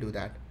don't need to do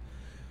that.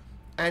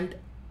 And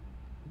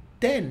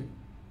then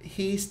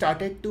he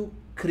started to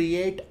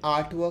create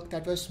artwork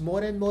that was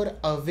more and more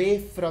away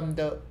from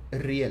the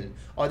real,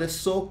 or the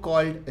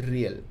so-called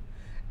real.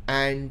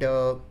 And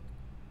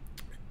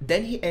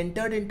then he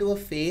entered into a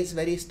phase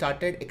where he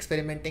started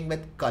experimenting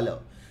with color.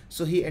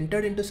 So he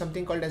entered into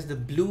something called as the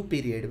blue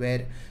period,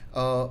 where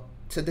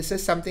so this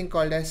is something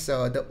called as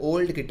the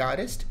old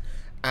guitarist,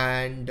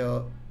 and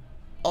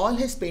all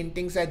his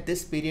paintings at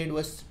this period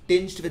was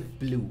tinged with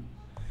blue.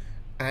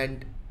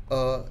 And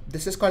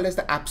this is called as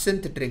the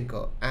absinthe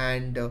drinker.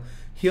 And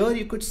here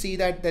you could see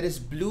that there is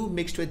blue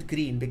mixed with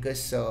green,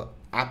 because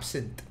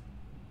absinthe.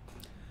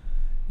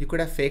 You could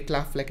have fake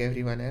laugh like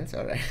everyone else.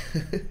 All right.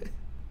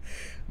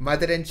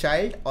 Mother and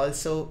child,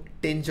 also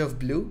tinge of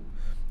blue.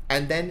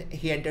 And then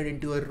he entered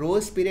into a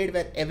rose period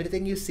where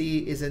everything you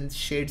see is in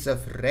shades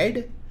of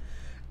red,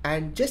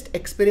 and just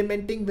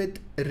experimenting with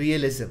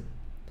realism.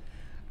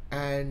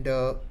 And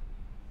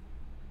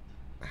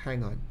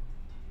hang on.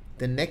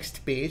 The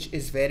next page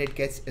is where it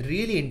gets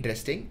really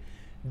interesting.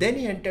 Then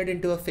he entered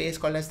into a phase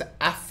called as the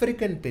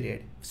African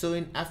period. So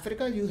in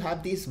Africa, you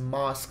have these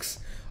masks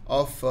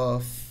of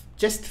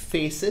just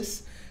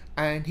faces,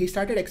 and he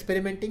started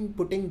experimenting,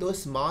 putting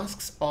those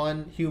masks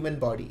on human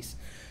bodies.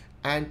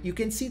 And you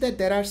can see that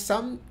there are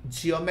some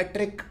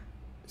geometric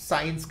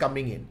signs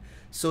coming in.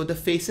 So the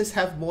faces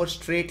have more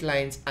straight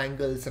lines,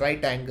 angles,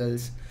 right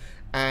angles.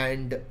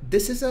 And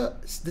this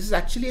is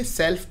actually a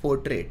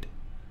self-portrait,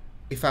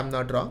 if I'm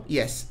not wrong.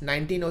 Yes,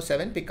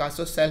 1907,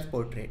 Picasso's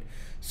self-portrait.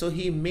 So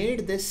he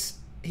made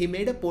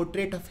a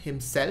portrait of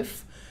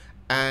himself,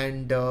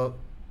 and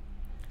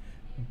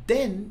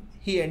then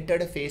he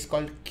entered a phase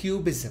called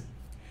Cubism.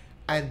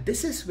 And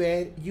this is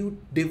where you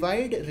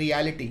divide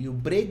reality, you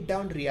break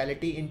down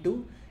reality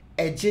into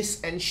edges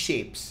and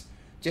shapes,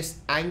 just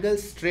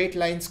angles, straight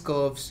lines,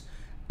 curves.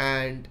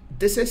 And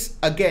this is,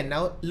 again,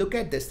 now look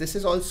at this. This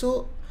is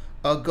also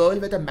a girl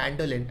with a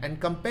mandolin, and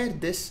compare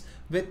this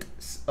with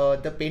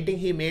the painting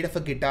he made of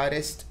a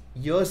guitarist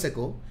years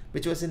ago,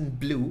 which was in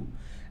blue.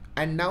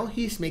 And now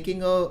he's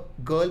making a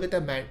girl with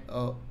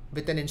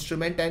with an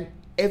instrument, and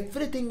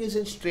everything is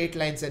in straight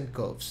lines and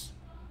curves.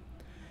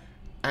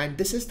 And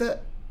this is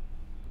the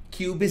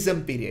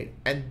Cubism period.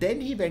 And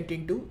then he went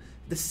into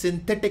the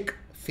synthetic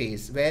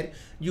phase, where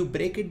you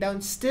break it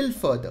down still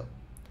further,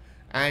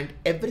 and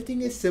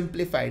everything is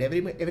simplified,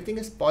 everything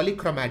is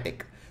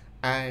polychromatic,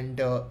 and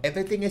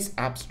everything is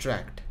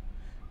abstract.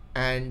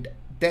 And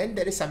then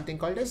there is something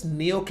called as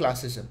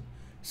neoclassicism.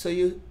 So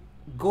you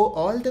go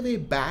all the way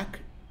back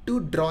to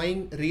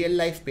drawing real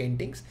life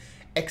paintings,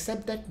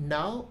 except that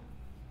now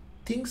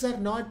things are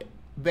not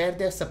where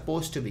they're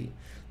supposed to be.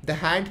 The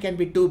hand can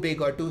be too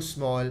big or too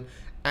small,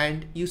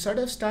 and you sort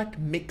of start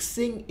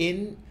mixing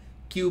in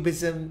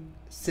Cubism,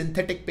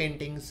 synthetic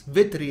paintings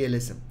with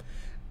realism.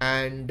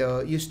 And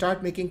you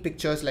start making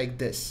pictures like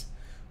this,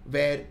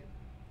 where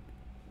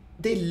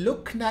they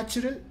look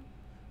natural,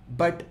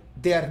 but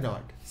they are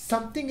not.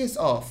 Something is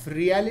off.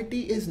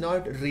 Reality is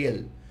not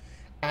real,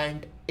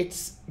 and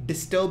it's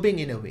disturbing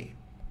in a way.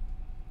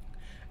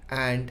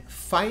 And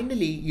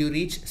finally, you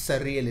reach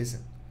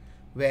surrealism,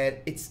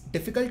 where it's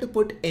difficult to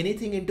put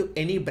anything into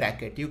any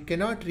bracket. You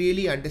cannot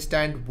really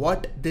understand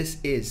what this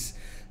is.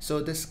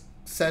 So this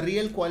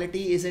surreal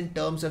quality is in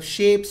terms of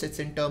shapes, it's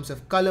in terms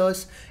of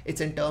colors, it's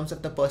in terms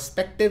of the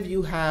perspective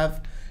you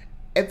have.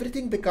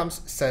 Everything becomes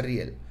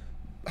surreal.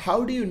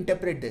 How do you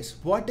interpret this?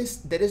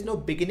 There is no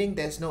beginning,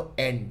 there's no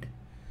end.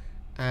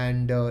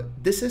 And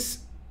this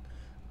is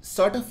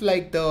sort of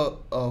like the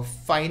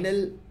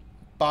final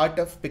part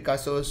of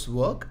Picasso's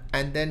work.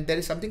 And then there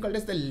is something called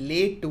as the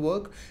late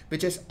work,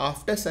 which is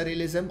after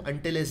surrealism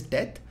until his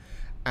death.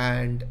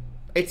 And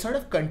it sort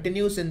of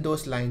continues in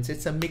those lines.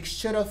 It's a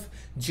mixture of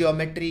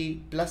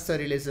geometry plus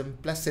surrealism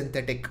plus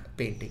synthetic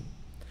painting.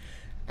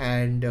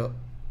 And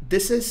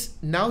this is,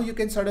 now you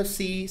can sort of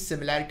see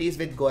similarities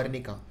with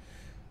Guernica,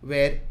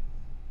 where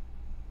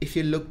if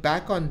you look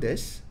back on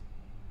this,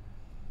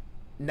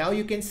 now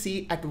you can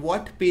see at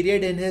what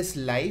period in his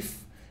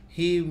life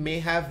he may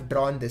have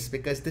drawn this,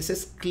 because this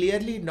is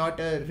clearly not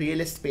a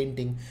realist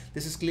painting.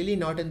 This is clearly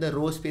not in the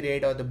rose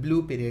period or the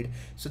blue period.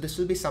 So this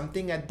will be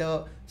something at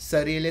the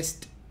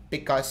surrealist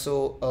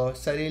Picasso,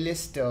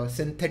 surrealist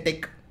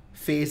synthetic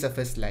phase of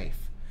his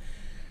life.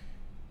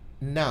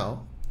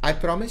 Now, I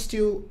promised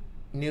you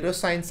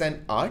neuroscience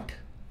and art,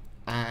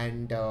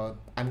 and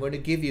I'm going to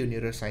give you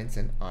neuroscience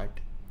and art.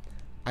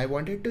 I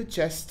wanted to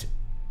just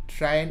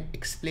try and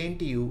explain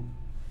to you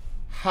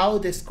how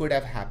this could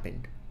have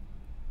happened.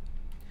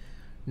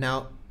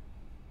 Now,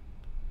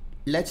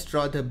 let's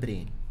draw the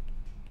brain.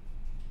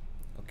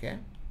 Okay.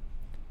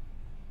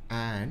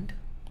 And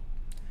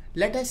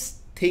let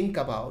us think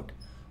about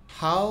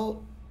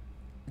how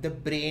the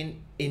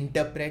brain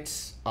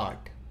interprets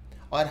art,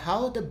 or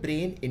how the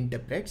brain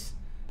interprets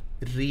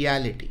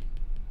reality.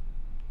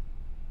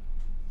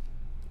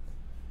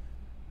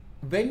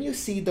 When you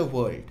see the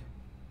world,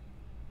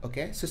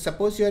 okay, so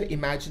suppose you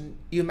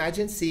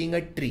imagine seeing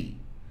a tree.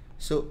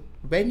 So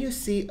when you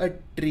see a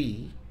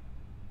tree,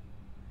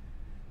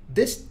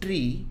 this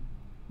tree,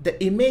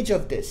 the image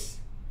of this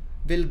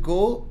will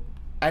go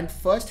and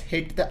first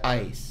hit the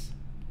eyes,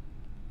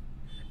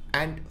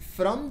 and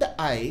from the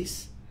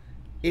eyes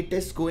it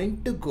is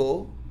going to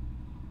go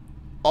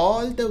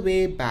all the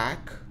way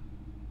back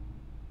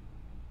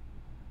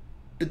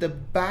to the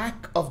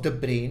back of the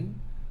brain,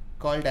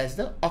 called as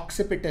the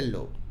occipital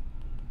lobe,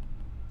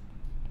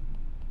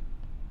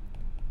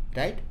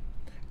 right?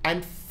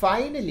 And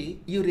finally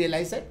you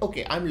realize that,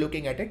 okay, I'm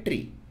looking at a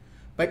tree,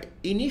 but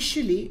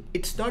initially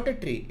it's not a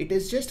tree, it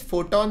is just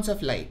photons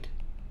of light.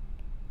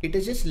 It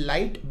is just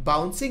light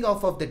bouncing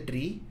off of the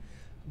tree,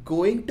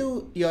 going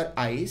to your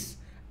eyes,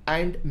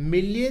 and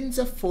millions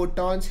of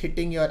photons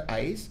hitting your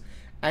eyes,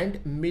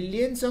 and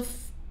millions of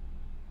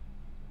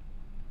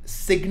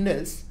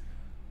signals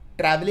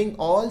traveling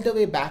all the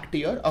way back to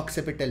your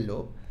occipital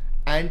lobe,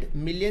 and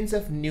millions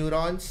of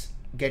neurons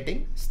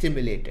getting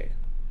stimulated.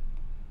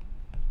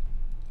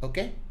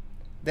 Okay?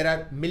 There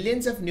are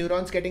millions of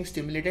neurons getting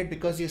stimulated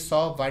because you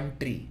saw one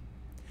tree.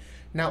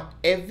 Now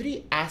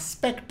every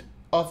aspect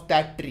of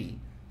that tree,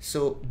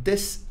 so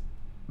this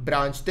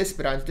branch, this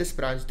branch, this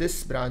branch,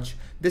 this branch,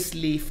 this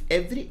leaf,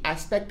 every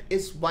aspect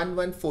is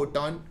one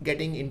photon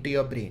getting into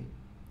your brain.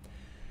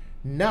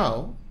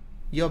 Now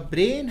your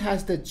brain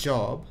has the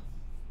job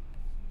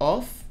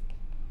of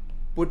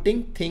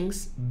putting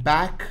things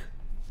back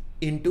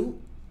into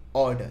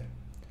order.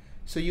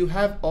 So you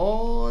have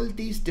all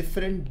these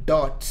different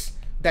dots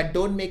that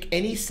don't make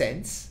any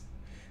sense,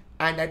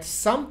 and at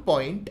some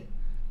point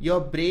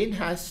your brain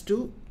has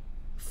to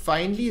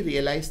finally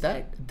realize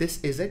that this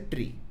is a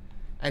tree.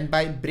 And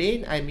by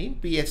brain I mean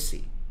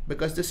PFC,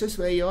 because this is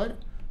where your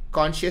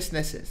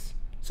consciousness is.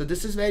 So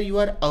this is where you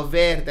are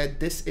aware that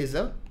this is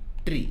a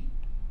tree.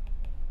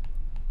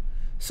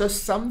 So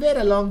somewhere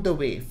along the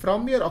way,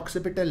 from your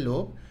occipital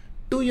lobe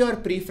to your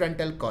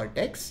prefrontal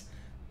cortex,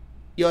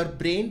 your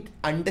brain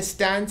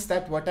understands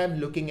that what I'm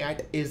looking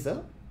at is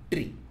a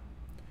tree.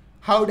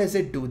 How does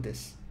it do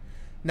this?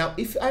 Now,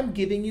 if I'm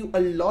giving you a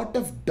lot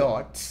of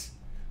dots,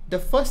 the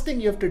first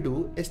thing you have to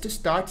do is to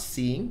start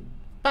seeing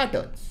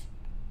patterns,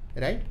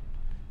 right?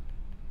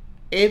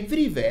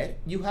 Everywhere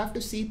you have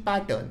to see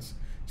patterns.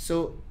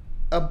 So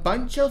a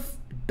bunch of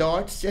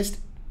dots just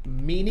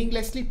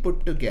meaninglessly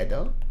put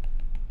together,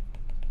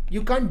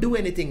 you can't do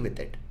anything with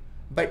it.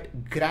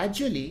 But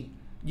gradually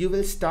you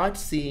will start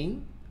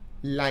seeing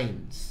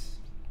lines.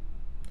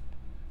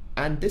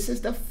 And this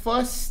is the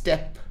first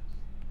step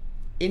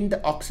in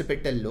the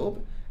occipital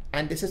lobe,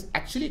 and this is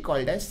actually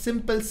called as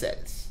simple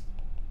cells.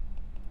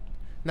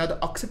 Now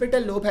the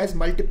occipital lobe has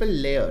multiple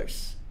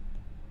layers.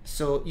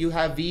 So you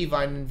have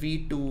V1,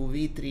 V2,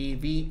 V3,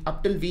 V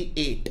up till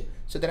V8.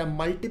 So there are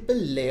multiple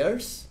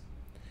layers,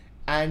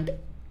 and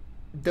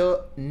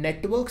the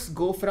networks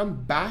go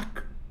from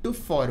back to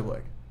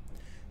forward.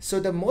 So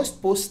the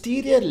most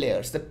posterior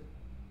layers, the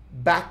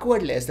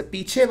backward layers, the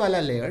piche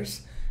wala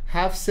layers,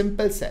 have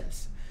simple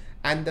cells,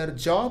 and the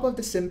job of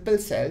the simple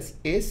cells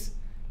is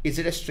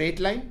it a straight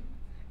line?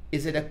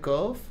 Is it a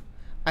curve?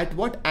 At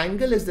what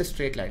angle is the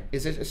straight line?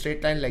 Is it a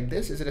straight line like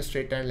this? Is it a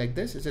straight line like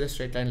this? Is it a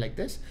straight line like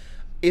this?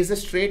 Is the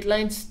straight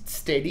line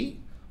steady,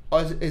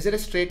 or is it a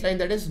straight line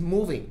that is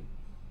moving?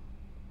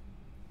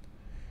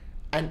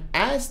 And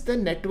as the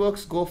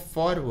networks go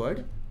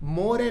forward,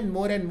 more and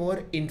more and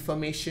more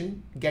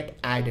information get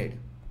added.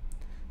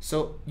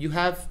 So you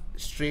have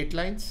straight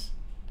lines,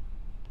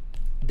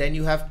 then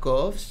you have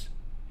curves,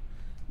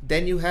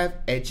 then you have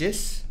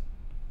edges,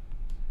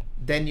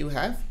 then you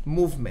have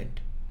movement,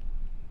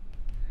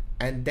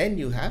 and then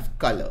you have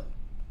color.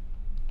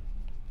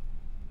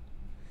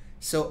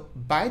 So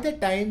by the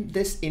time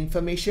this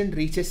information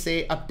reaches,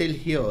 say, up till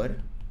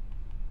here,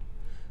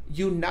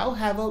 you now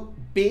have a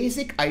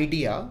basic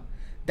idea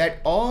that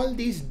all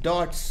these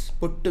dots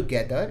put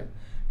together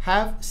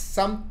have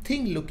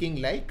something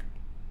looking like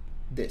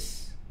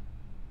this.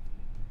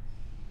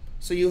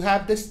 So you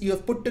have this, you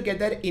have put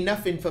together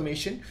enough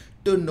information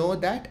to know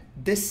that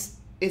this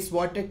is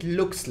what it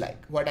looks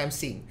like, what I'm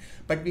seeing,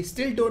 but we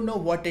still don't know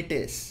what it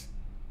is.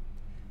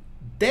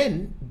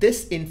 Then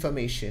this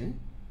information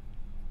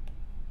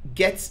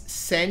gets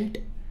sent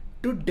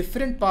to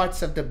different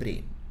parts of the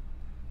brain.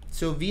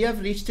 So we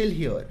have reached till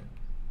here.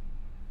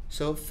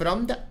 So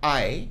from the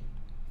eye,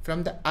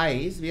 from the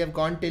eyes, we have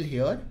gone till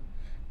here,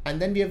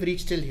 and then we have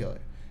reached till here.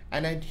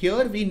 And at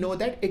here we know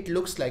that it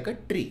looks like a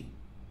tree.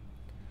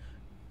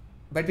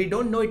 But we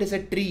don't know it is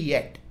a tree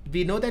yet.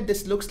 We know that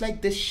this looks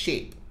like this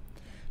shape.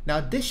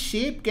 Now this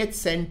shape gets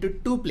sent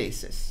to two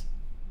places.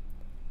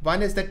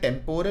 One is the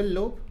temporal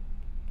lobe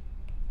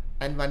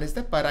and one is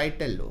the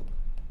parietal lobe.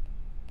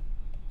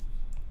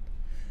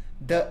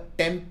 The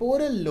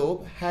temporal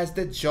lobe has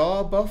the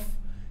job of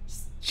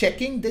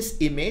checking this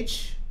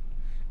image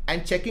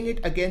and checking it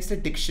against a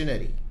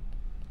dictionary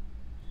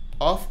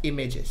of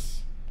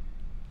images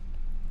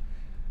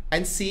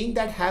and seeing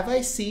that, have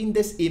I seen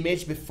this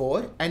image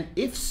before, and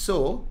if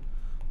so,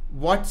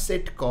 what's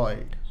it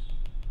called?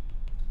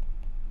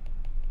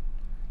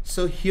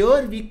 So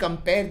here we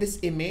compare this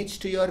image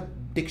to your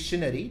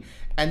dictionary,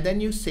 and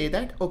then you say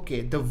that,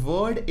 okay, the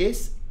word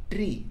is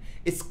tree.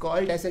 It's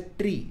called as a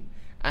tree,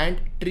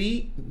 and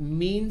tree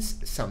means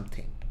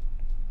something.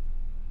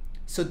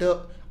 So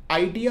the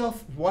idea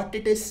of what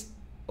it is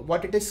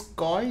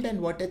called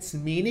and what its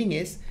meaning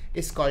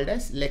is called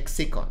as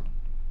lexicon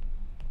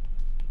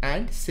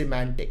and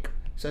semantic.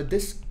 So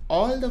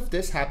all of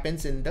this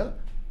happens in the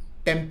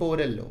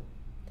temporal lobe,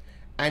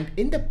 and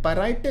in the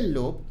parietal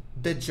lobe,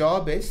 the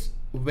job is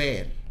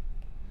where.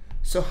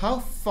 So how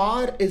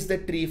far is the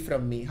tree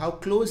from me? How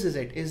close is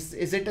it? Is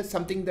it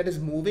something that is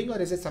moving, or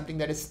is it something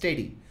that is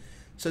steady?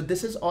 So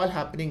this is all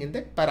happening in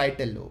the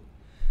parietal lobe.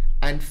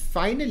 And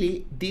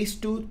finally, these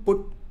two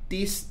put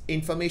these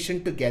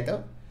information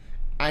together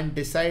and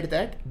decide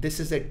that this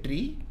is a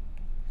tree,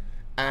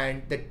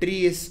 and the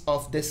tree is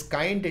of this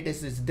kind, it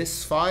is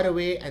this far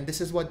away, and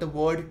this is what the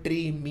word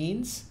tree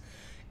means.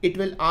 It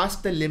will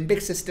ask the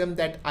limbic system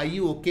that, are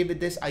you okay with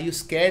this? Are you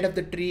scared of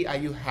the tree? Are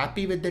you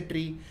happy with the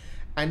tree?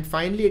 And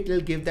finally, it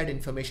will give that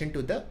information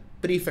to the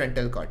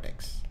prefrontal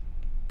cortex,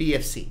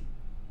 PFC.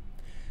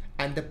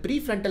 And the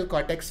prefrontal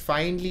cortex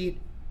finally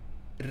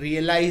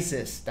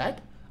realizes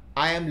that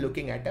I am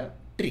looking at a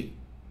tree.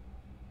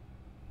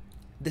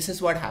 This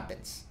is what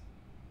happens,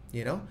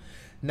 you know.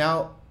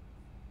 Now,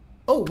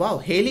 oh wow,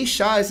 Haley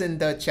Shah is in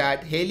the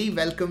chat. Haley,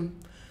 welcome.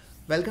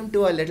 Welcome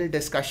to a little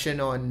discussion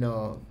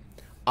on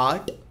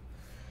art.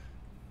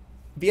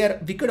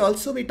 We could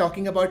also be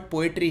talking about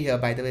poetry here,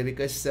 by the way,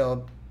 because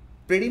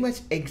pretty much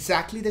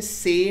exactly the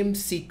same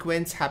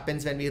sequence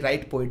happens when we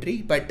write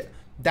poetry, but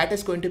that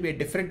is going to be a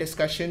different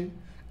discussion,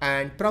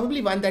 and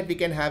probably one that we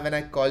can have when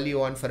I call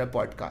you on for a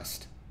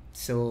podcast.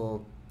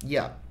 So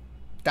yeah,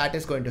 that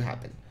is going to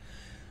happen.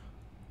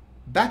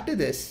 Back to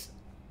this.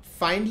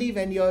 Finally,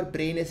 when your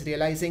brain is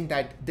realizing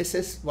that this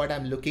is what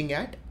I'm looking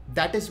at,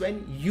 that is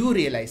when you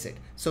realize it.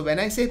 So when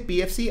I say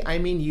PFC, I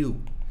mean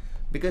you,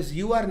 because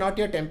you are not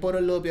your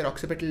temporal lobe, your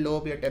occipital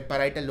lobe, your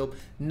parietal lobe.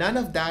 None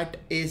of that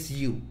is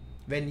you.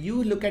 When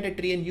you look at a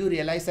tree and you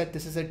realize that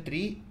this is a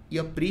tree,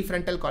 your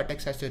prefrontal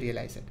cortex has to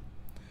realize it.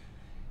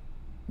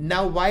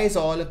 Now, why is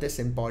all of this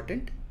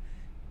important?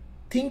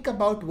 Think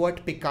about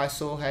what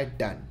Picasso had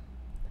done,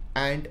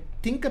 and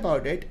think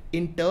about it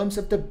in terms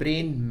of the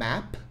brain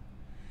map,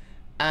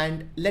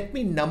 and let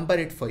me number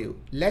it for you.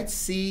 Let's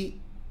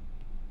see,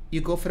 you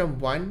go from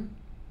 1,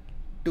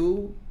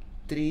 2,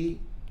 3,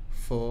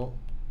 4,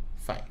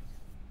 5.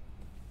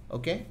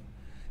 Okay,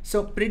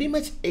 so pretty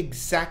much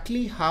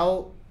exactly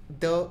how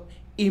the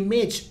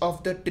image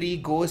of the tree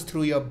goes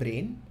through your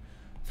brain,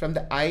 from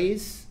the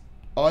eyes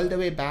all the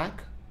way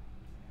back,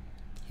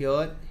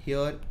 here,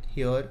 here,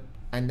 here,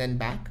 and then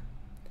back.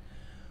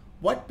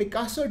 What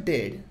Picasso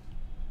did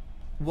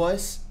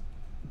was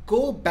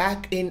go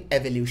back in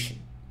evolution.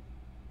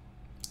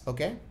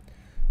 Okay,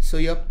 so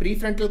your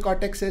prefrontal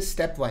cortex is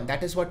step 1.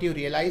 That is what you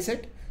realize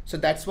it. So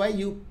that's why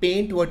you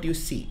paint what you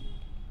see.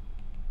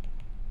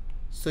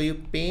 So you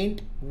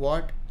paint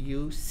what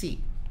you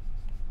see.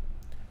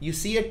 You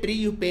see a tree,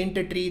 you paint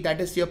a tree. That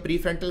is your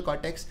prefrontal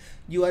cortex.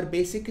 You are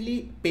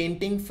basically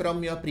painting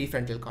from your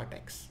prefrontal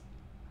cortex.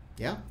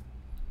 Yeah.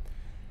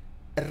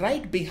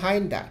 Right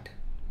behind that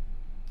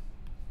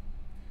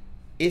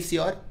is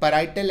your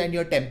parietal and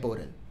your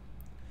temporal.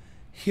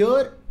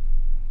 Here,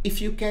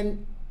 if you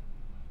can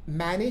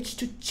manage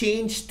to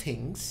change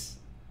things,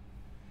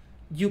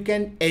 you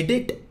can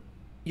edit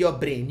your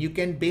brain. You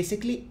can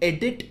basically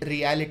edit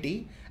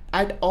reality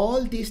at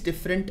all these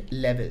different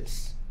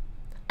levels.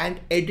 And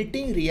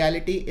editing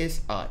reality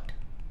is art.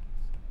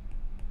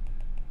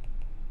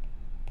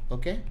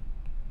 Okay?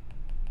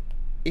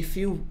 If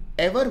you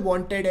ever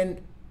wanted a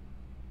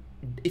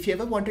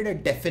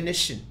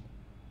definition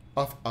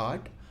of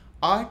art,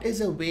 art is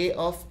a way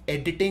of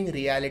editing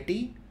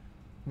reality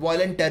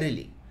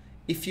voluntarily.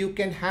 If you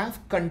can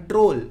have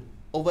control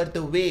over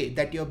the way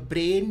that your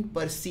brain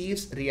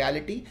perceives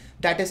reality,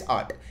 that is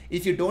art.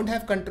 If you don't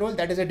have control,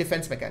 that is a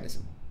defense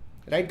mechanism,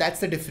 right? That's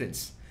the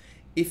difference.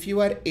 If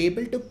you are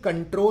able to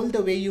control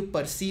the way you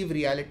perceive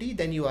reality,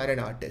 then you are an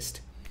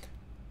artist.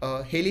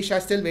 Haley Shah,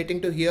 still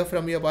waiting to hear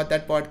from you about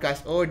that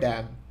podcast. Oh,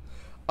 damn.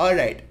 All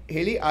right,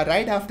 Haley,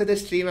 right after the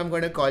stream, I'm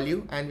going to call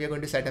you and we're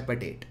going to set up a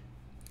date.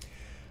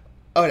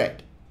 All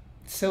right.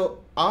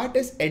 So art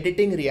is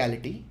editing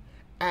reality,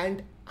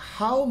 and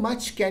how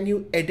much can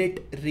you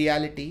edit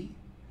reality?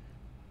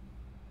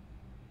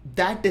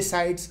 That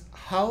decides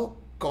how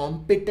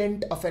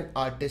competent of an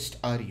artist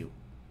are you.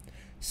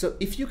 So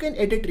if you can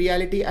edit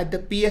reality at the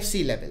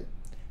PFC level,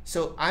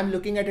 so I'm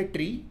looking at a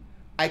tree,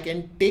 I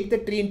can take the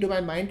tree into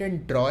my mind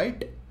and draw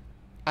it.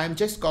 I'm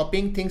just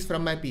copying things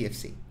from my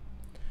PFC.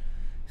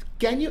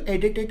 Can you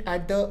edit it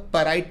at the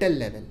parietal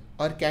level,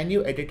 or can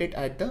you edit it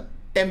at the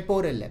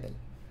temporal level?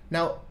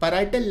 Now,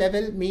 parietal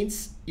level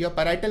means your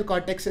parietal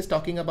cortex is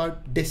talking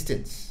about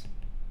distance,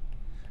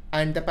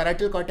 and the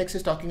parietal cortex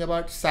is talking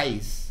about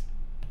size.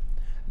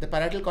 The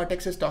parietal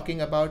cortex is talking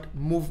about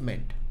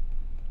movement.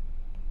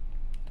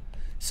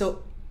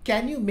 So,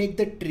 can you make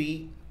the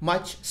tree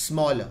much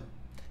smaller?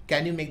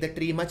 Can you make the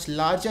tree much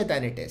larger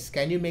than it is?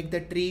 Can you make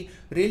the tree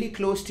really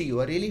close to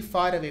you or really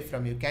far away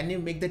from you? Can you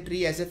make the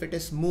tree as if it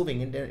is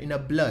moving in a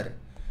blur?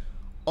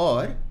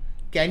 Or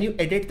can you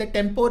edit the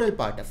temporal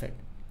part of it?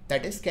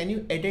 That is, can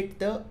you edit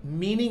the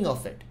meaning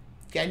of it?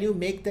 Can you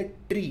make the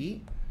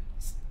tree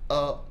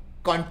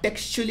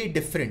contextually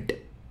different?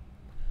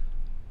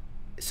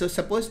 So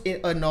suppose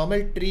a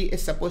normal tree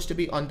is supposed to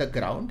be on the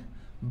ground,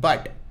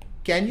 but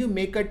can you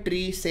make a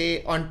tree,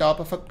 say, on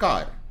top of a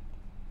car?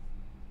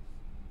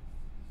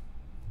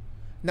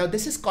 Now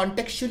this is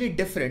contextually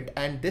different,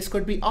 and this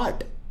could be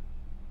art.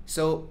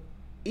 So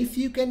if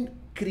you can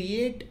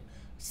create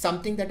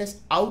something that is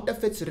out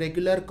of its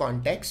regular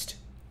context,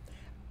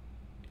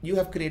 you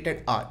have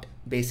created art,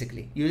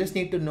 basically. You just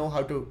need to know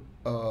how to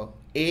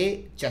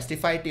A,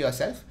 justify it to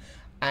yourself,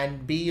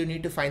 and B, you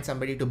need to find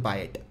somebody to buy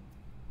it.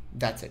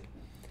 That's it.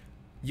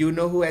 You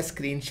know who has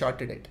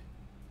screenshotted it.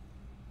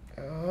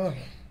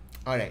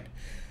 All right.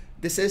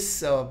 This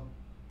is,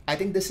 I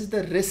think this is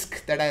the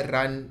risk that I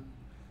run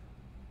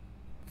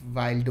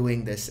while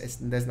doing this.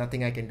 There's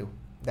nothing I can do.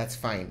 That's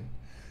fine.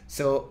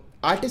 So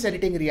art is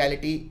editing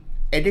reality.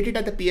 Edit it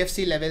at the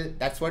PFC level.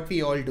 That's what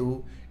we all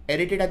do.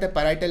 Edit it at the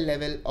parietal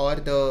level or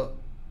the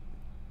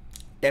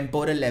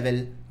temporal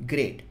level.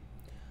 Great.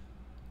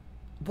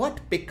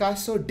 What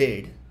Picasso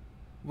did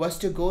was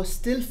to go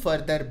still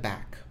further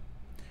back.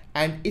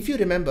 And if you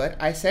remember,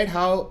 I said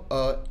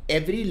how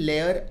every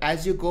layer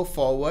as you go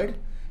forward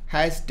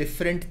has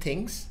different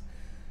things.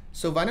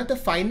 So one of the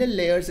final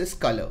layers is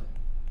color.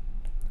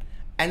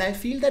 And I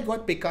feel that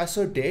what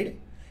Picasso did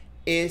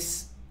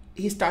is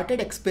he started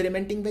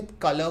experimenting with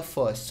color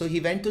first. So he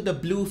went to the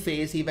blue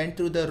phase, he went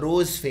through the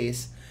rose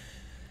phase.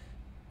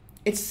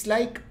 It's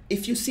like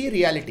if you see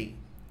reality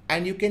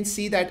and you can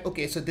see that,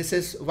 okay, so this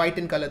is white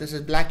in color, this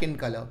is black in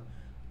color.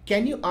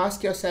 Can you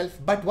ask yourself,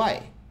 but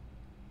why?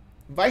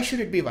 Why should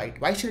it be white?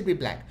 Why should it be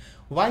black?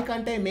 Why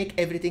can't I make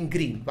everything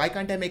green? Why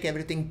can't I make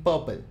everything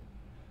purple?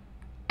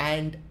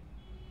 And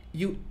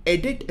you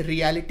edit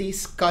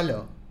reality's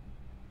color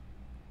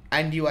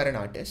and you are an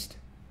artist.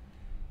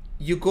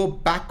 You go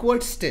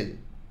backward still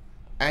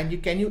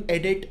and can you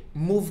edit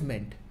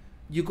movement?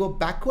 You go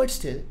backward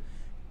still,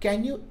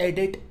 can you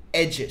edit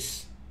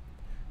edges?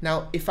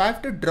 Now, if I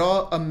have to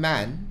draw a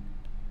man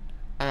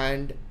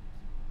and,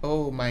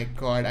 oh my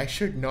God, I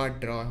should not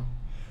draw.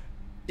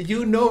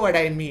 You know what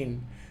I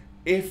mean.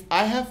 If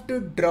I have to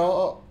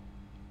draw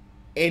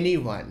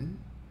anyone,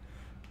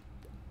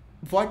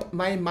 what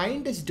my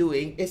mind is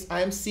doing is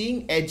I am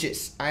seeing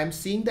edges. I am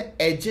seeing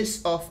the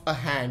edges of a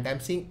hand. I'm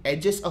seeing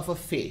edges of a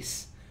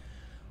face.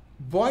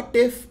 What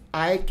if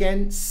I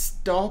can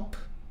stop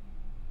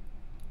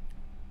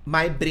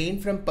my brain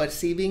from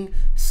perceiving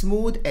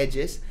smooth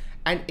edges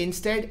and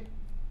instead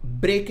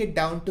break it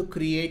down to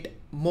create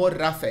more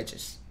rough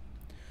edges?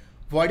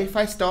 What if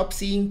I stop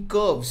seeing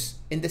curves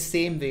in the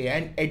same way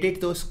and edit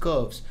those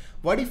curves?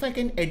 What if I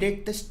can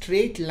edit the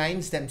straight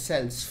lines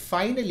themselves?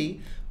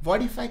 Finally,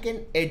 what if I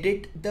can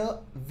edit the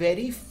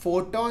very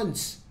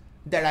photons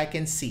that I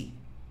can see?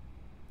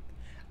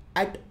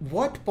 At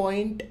what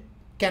point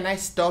can I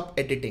stop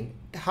editing?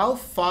 How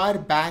far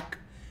back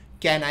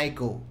can I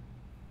go?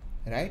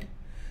 Right?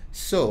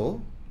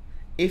 So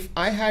if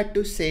I had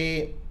to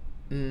say,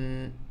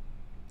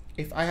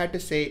 if I had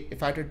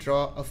to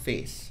draw a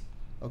face,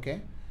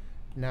 okay?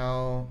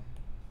 Now,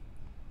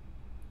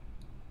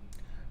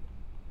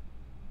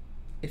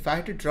 if I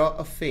had to draw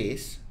a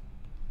face,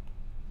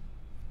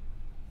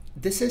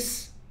 this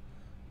is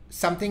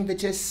something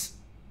which is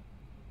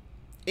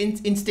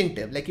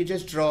instinctive. Like you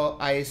just draw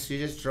eyes, you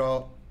just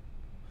draw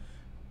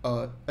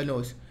a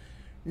nose.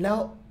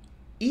 Now,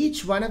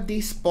 each one of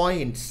these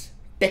points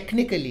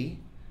technically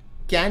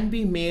can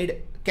be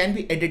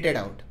edited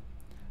out.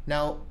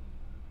 Now,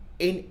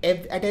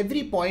 at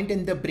every point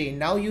in the brain,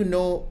 now you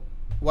know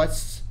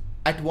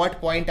at what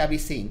point are we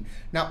seeing.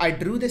 Now I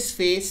drew this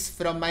face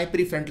from my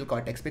prefrontal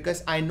cortex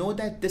because I know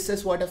that this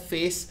is what a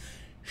face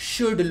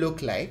should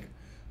look like.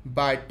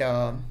 But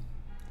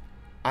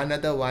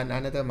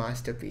another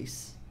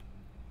masterpiece.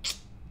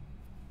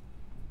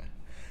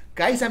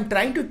 Guys, I'm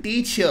trying to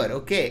teach here,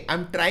 okay?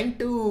 I'm trying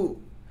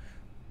to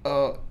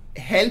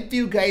help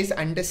you guys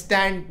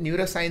understand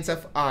neuroscience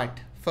of art,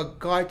 for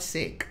God's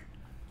sake.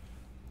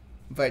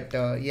 But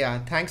yeah,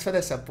 thanks for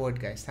the support,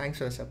 guys. Thanks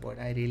for the support.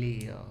 I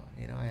really,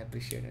 I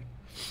appreciate it.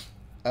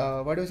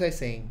 What was I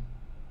saying?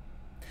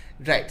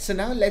 Right. So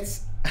now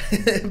let's,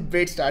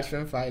 bid starts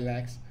from 5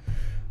 lakhs.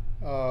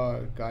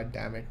 Oh, God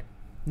damn it.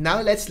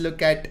 Now let's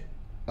look at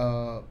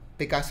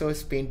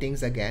Picasso's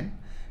paintings again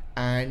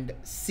and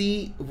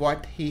see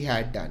what he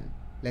had done.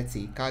 Let's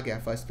see. Kaha gaya,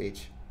 first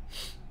page.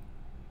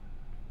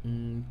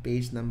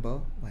 Page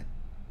number 1.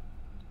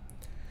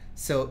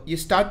 So you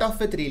start off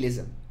with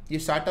realism. You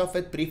start off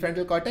with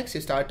prefrontal cortex.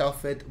 You start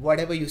off with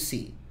whatever you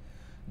see.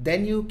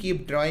 then you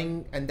keep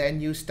drawing, and then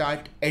you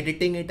start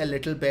editing it a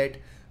little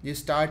bit. You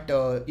start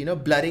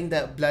blurring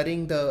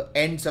the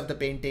ends of the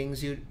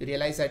paintings. You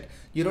realize that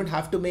you don't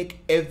have to make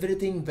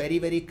everything very,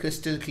 very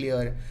crystal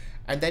clear,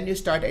 and then you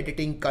start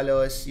editing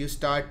colors. You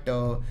start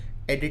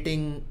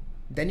editing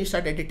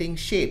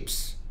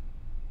shapes,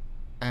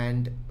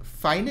 and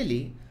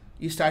finally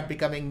you start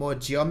becoming more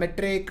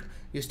geometric.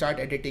 You start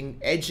editing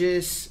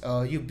edges.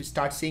 You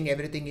start seeing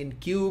everything in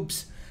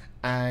cubes,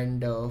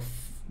 and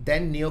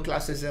then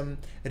neoclassicism,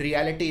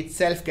 reality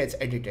itself gets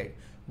edited.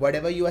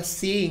 Whatever you are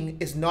seeing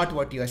is not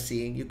what you are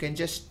seeing. You can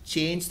just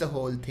change the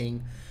whole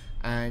thing,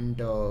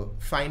 and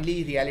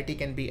finally reality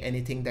can be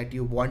anything that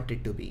you want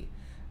it to be.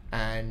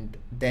 And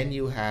then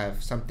you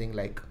have something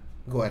like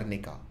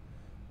Guernica,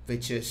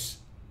 which is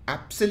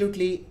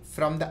absolutely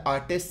from the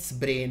artist's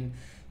brain.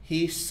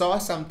 He saw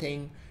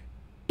something,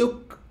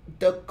 took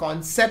the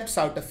concepts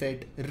out of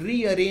it,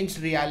 rearranged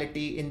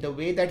reality in the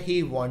way that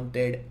he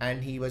wanted,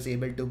 and he was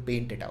able to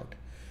paint it out.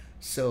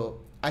 So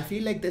I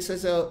feel like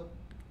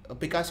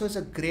Picasso is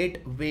a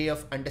great way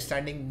of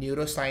understanding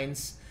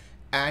neuroscience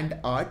and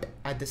art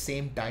at the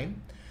same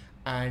time.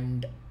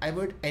 And I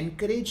would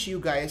encourage you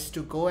guys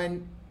to go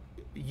and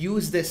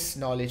use this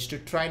knowledge to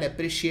try and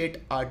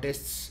appreciate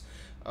artists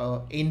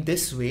in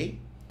this way,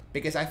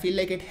 because I feel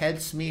like it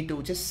helps me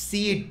to just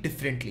see it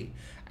differently.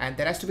 And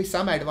there has to be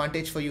some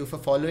advantage for you for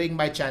following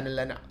my channel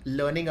and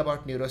learning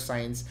about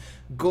neuroscience.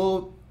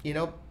 Go,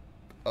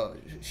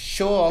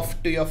 show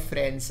off to your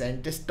friends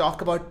and just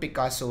talk about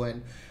Picasso,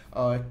 and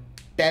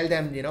tell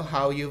them,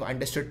 how you've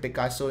understood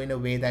Picasso in a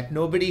way that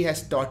nobody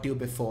has taught you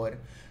before,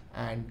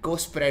 and go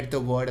spread the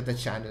word of the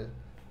channel.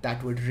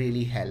 That would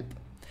really help.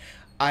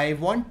 I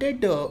want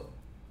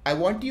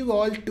you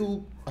all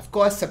to, of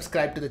course,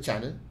 subscribe to the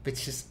channel,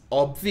 which is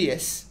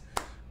obvious.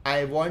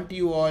 I want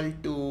you all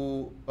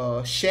to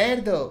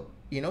share the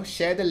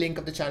link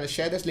of the channel,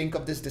 share this link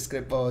of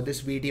this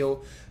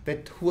video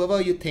with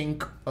whoever you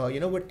think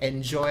would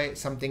enjoy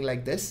something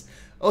like this.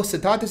 Oh,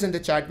 Siddharth is in the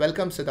chat.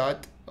 Welcome,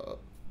 Siddharth.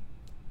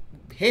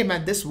 Hey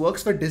man, this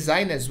works for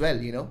design as well.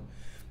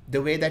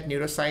 The way that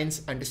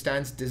neuroscience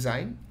understands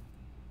design,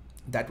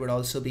 that would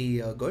also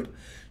be good.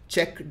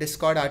 Check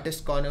Discord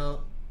Artist Corner.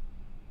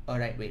 All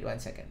right, wait 1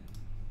 second.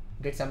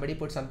 Did somebody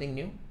put something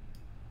new?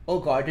 Oh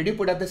God, did you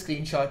put up the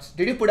screenshots?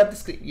 Did you put up the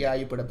screen? Yeah,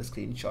 you put up the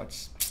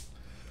screenshots.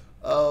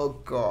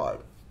 Oh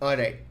God. All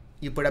right,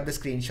 you put up the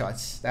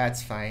screenshots.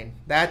 That's fine.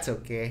 That's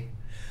okay.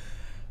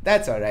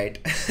 That's all right.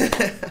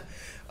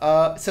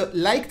 So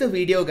like the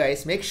video,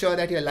 guys. Make sure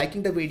that you're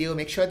liking the video.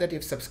 Make sure that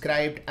you've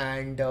subscribed.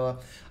 And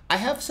I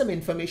have some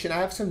information. I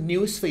have some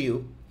news for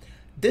you.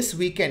 This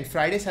weekend,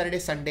 Friday, Saturday,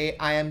 Sunday,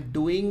 I'm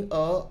doing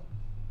a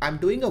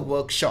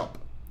workshop.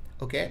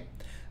 Okay,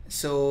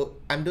 so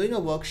I'm doing a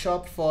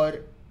workshop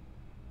for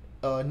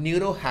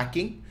neuro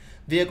hacking.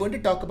 We are going to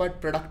talk about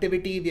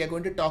productivity. We are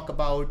going to talk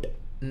about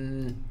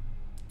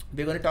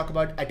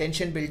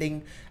attention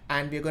building,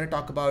 and we're going to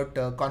talk about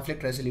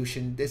conflict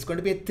resolution. There's going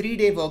to be a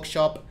 3-day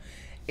workshop.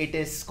 It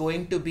is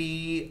going to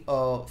be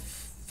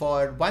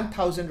for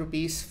 1,000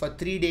 rupees for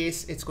 3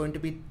 days. It's going to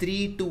be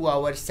 3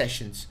 2-hour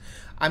sessions.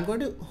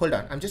 Hold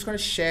on. I'm just going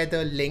to share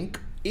the link.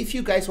 If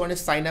you guys want to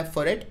sign up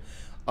for it,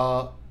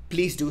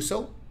 please do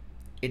so.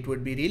 It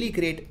would be really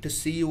great to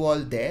see you all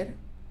there.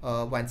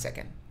 1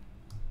 second.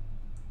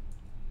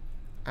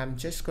 I'm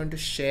just going to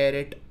share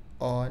it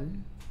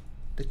on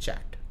the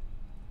chat.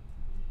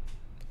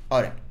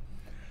 All right.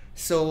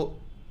 So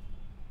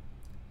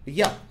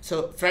yeah,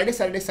 so Friday,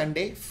 Saturday,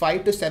 Sunday,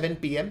 5 to 7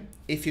 p.m.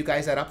 If you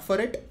guys are up for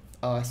it,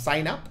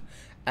 sign up,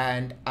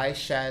 and I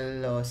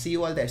shall see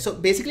you all there. So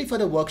basically for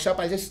the workshop,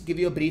 I'll just give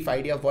you a brief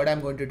idea of what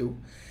I'm going to do.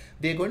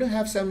 We're going to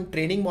have some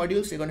training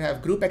modules. We're going to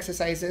have group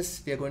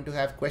exercises. We're going to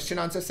have question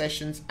answer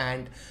sessions,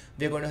 and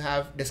we're going to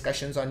have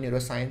discussions on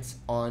neuroscience,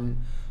 on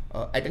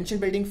attention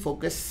building,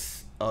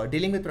 focus,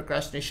 dealing with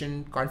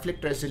procrastination,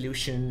 conflict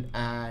resolution,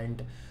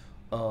 and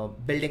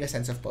building a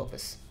sense of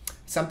purpose.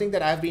 Something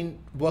that I've been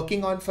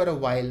working on for a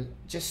while,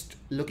 just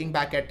looking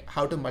back at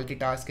how to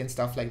multitask and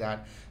stuff like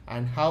that,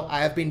 and how I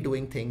have been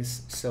doing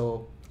things.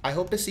 So I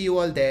hope to see you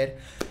all there.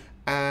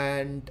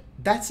 And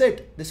that's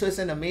it. This was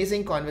an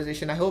amazing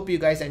conversation. I hope you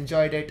guys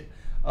enjoyed it.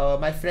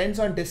 My friends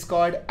on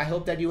Discord, I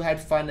hope that you had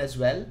fun as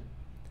well.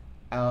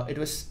 It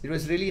was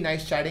really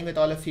nice chatting with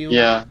all of you.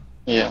 Yeah.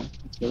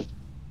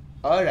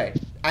 All right,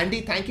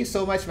 Andy, thank you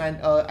so much, man.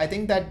 I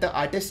think that the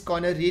Artist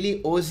Corner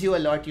really owes you a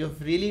lot. You've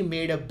really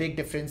made a big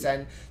difference,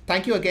 and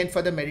thank you again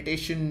for the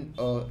meditation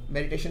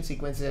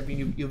sequences that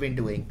you've been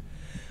doing.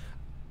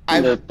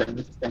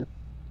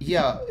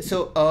 Yeah.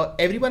 So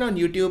everyone on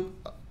YouTube,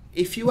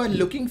 if you are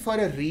looking for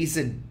a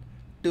reason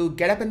to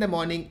get up in the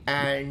morning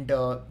and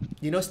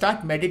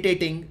start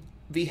meditating,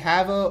 we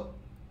have a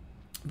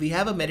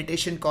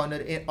meditation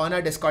corner on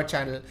our Discord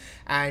channel,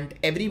 and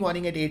every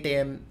morning at 8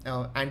 a.m.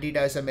 Andy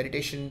does a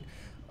meditation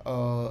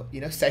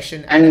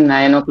session at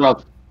 9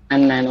 o'clock at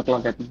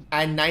night.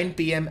 And 9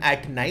 p.m.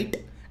 at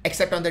night,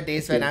 except on the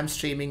days when I'm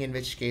streaming, in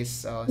which case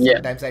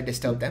sometimes I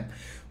disturb them.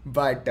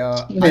 But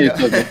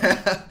It's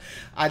okay.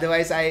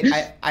 otherwise,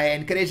 I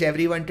encourage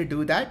everyone to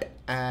do that.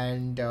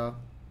 And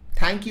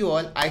thank you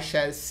all. I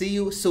shall see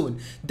you soon.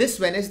 This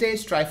Wednesday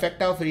is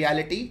Trifecta of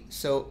Reality.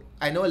 So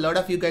I know a lot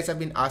of you guys have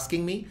been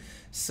asking me.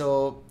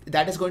 So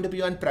that is going to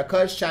be on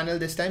Prakhar's channel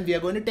this time. We are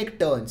going to take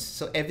turns.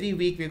 So every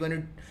week we're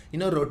going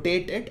to,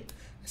 rotate it.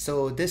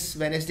 So this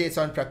Wednesday it's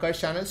on Prakhar's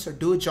channel. So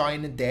do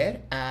join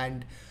there.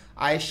 And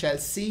I shall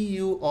see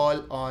you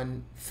all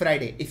on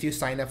Friday if you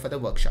sign up for the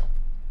workshop.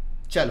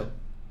 Chalo.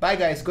 Bye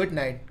guys. Good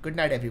night. Good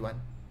night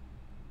everyone.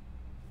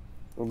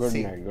 Good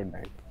See. night. Good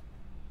night.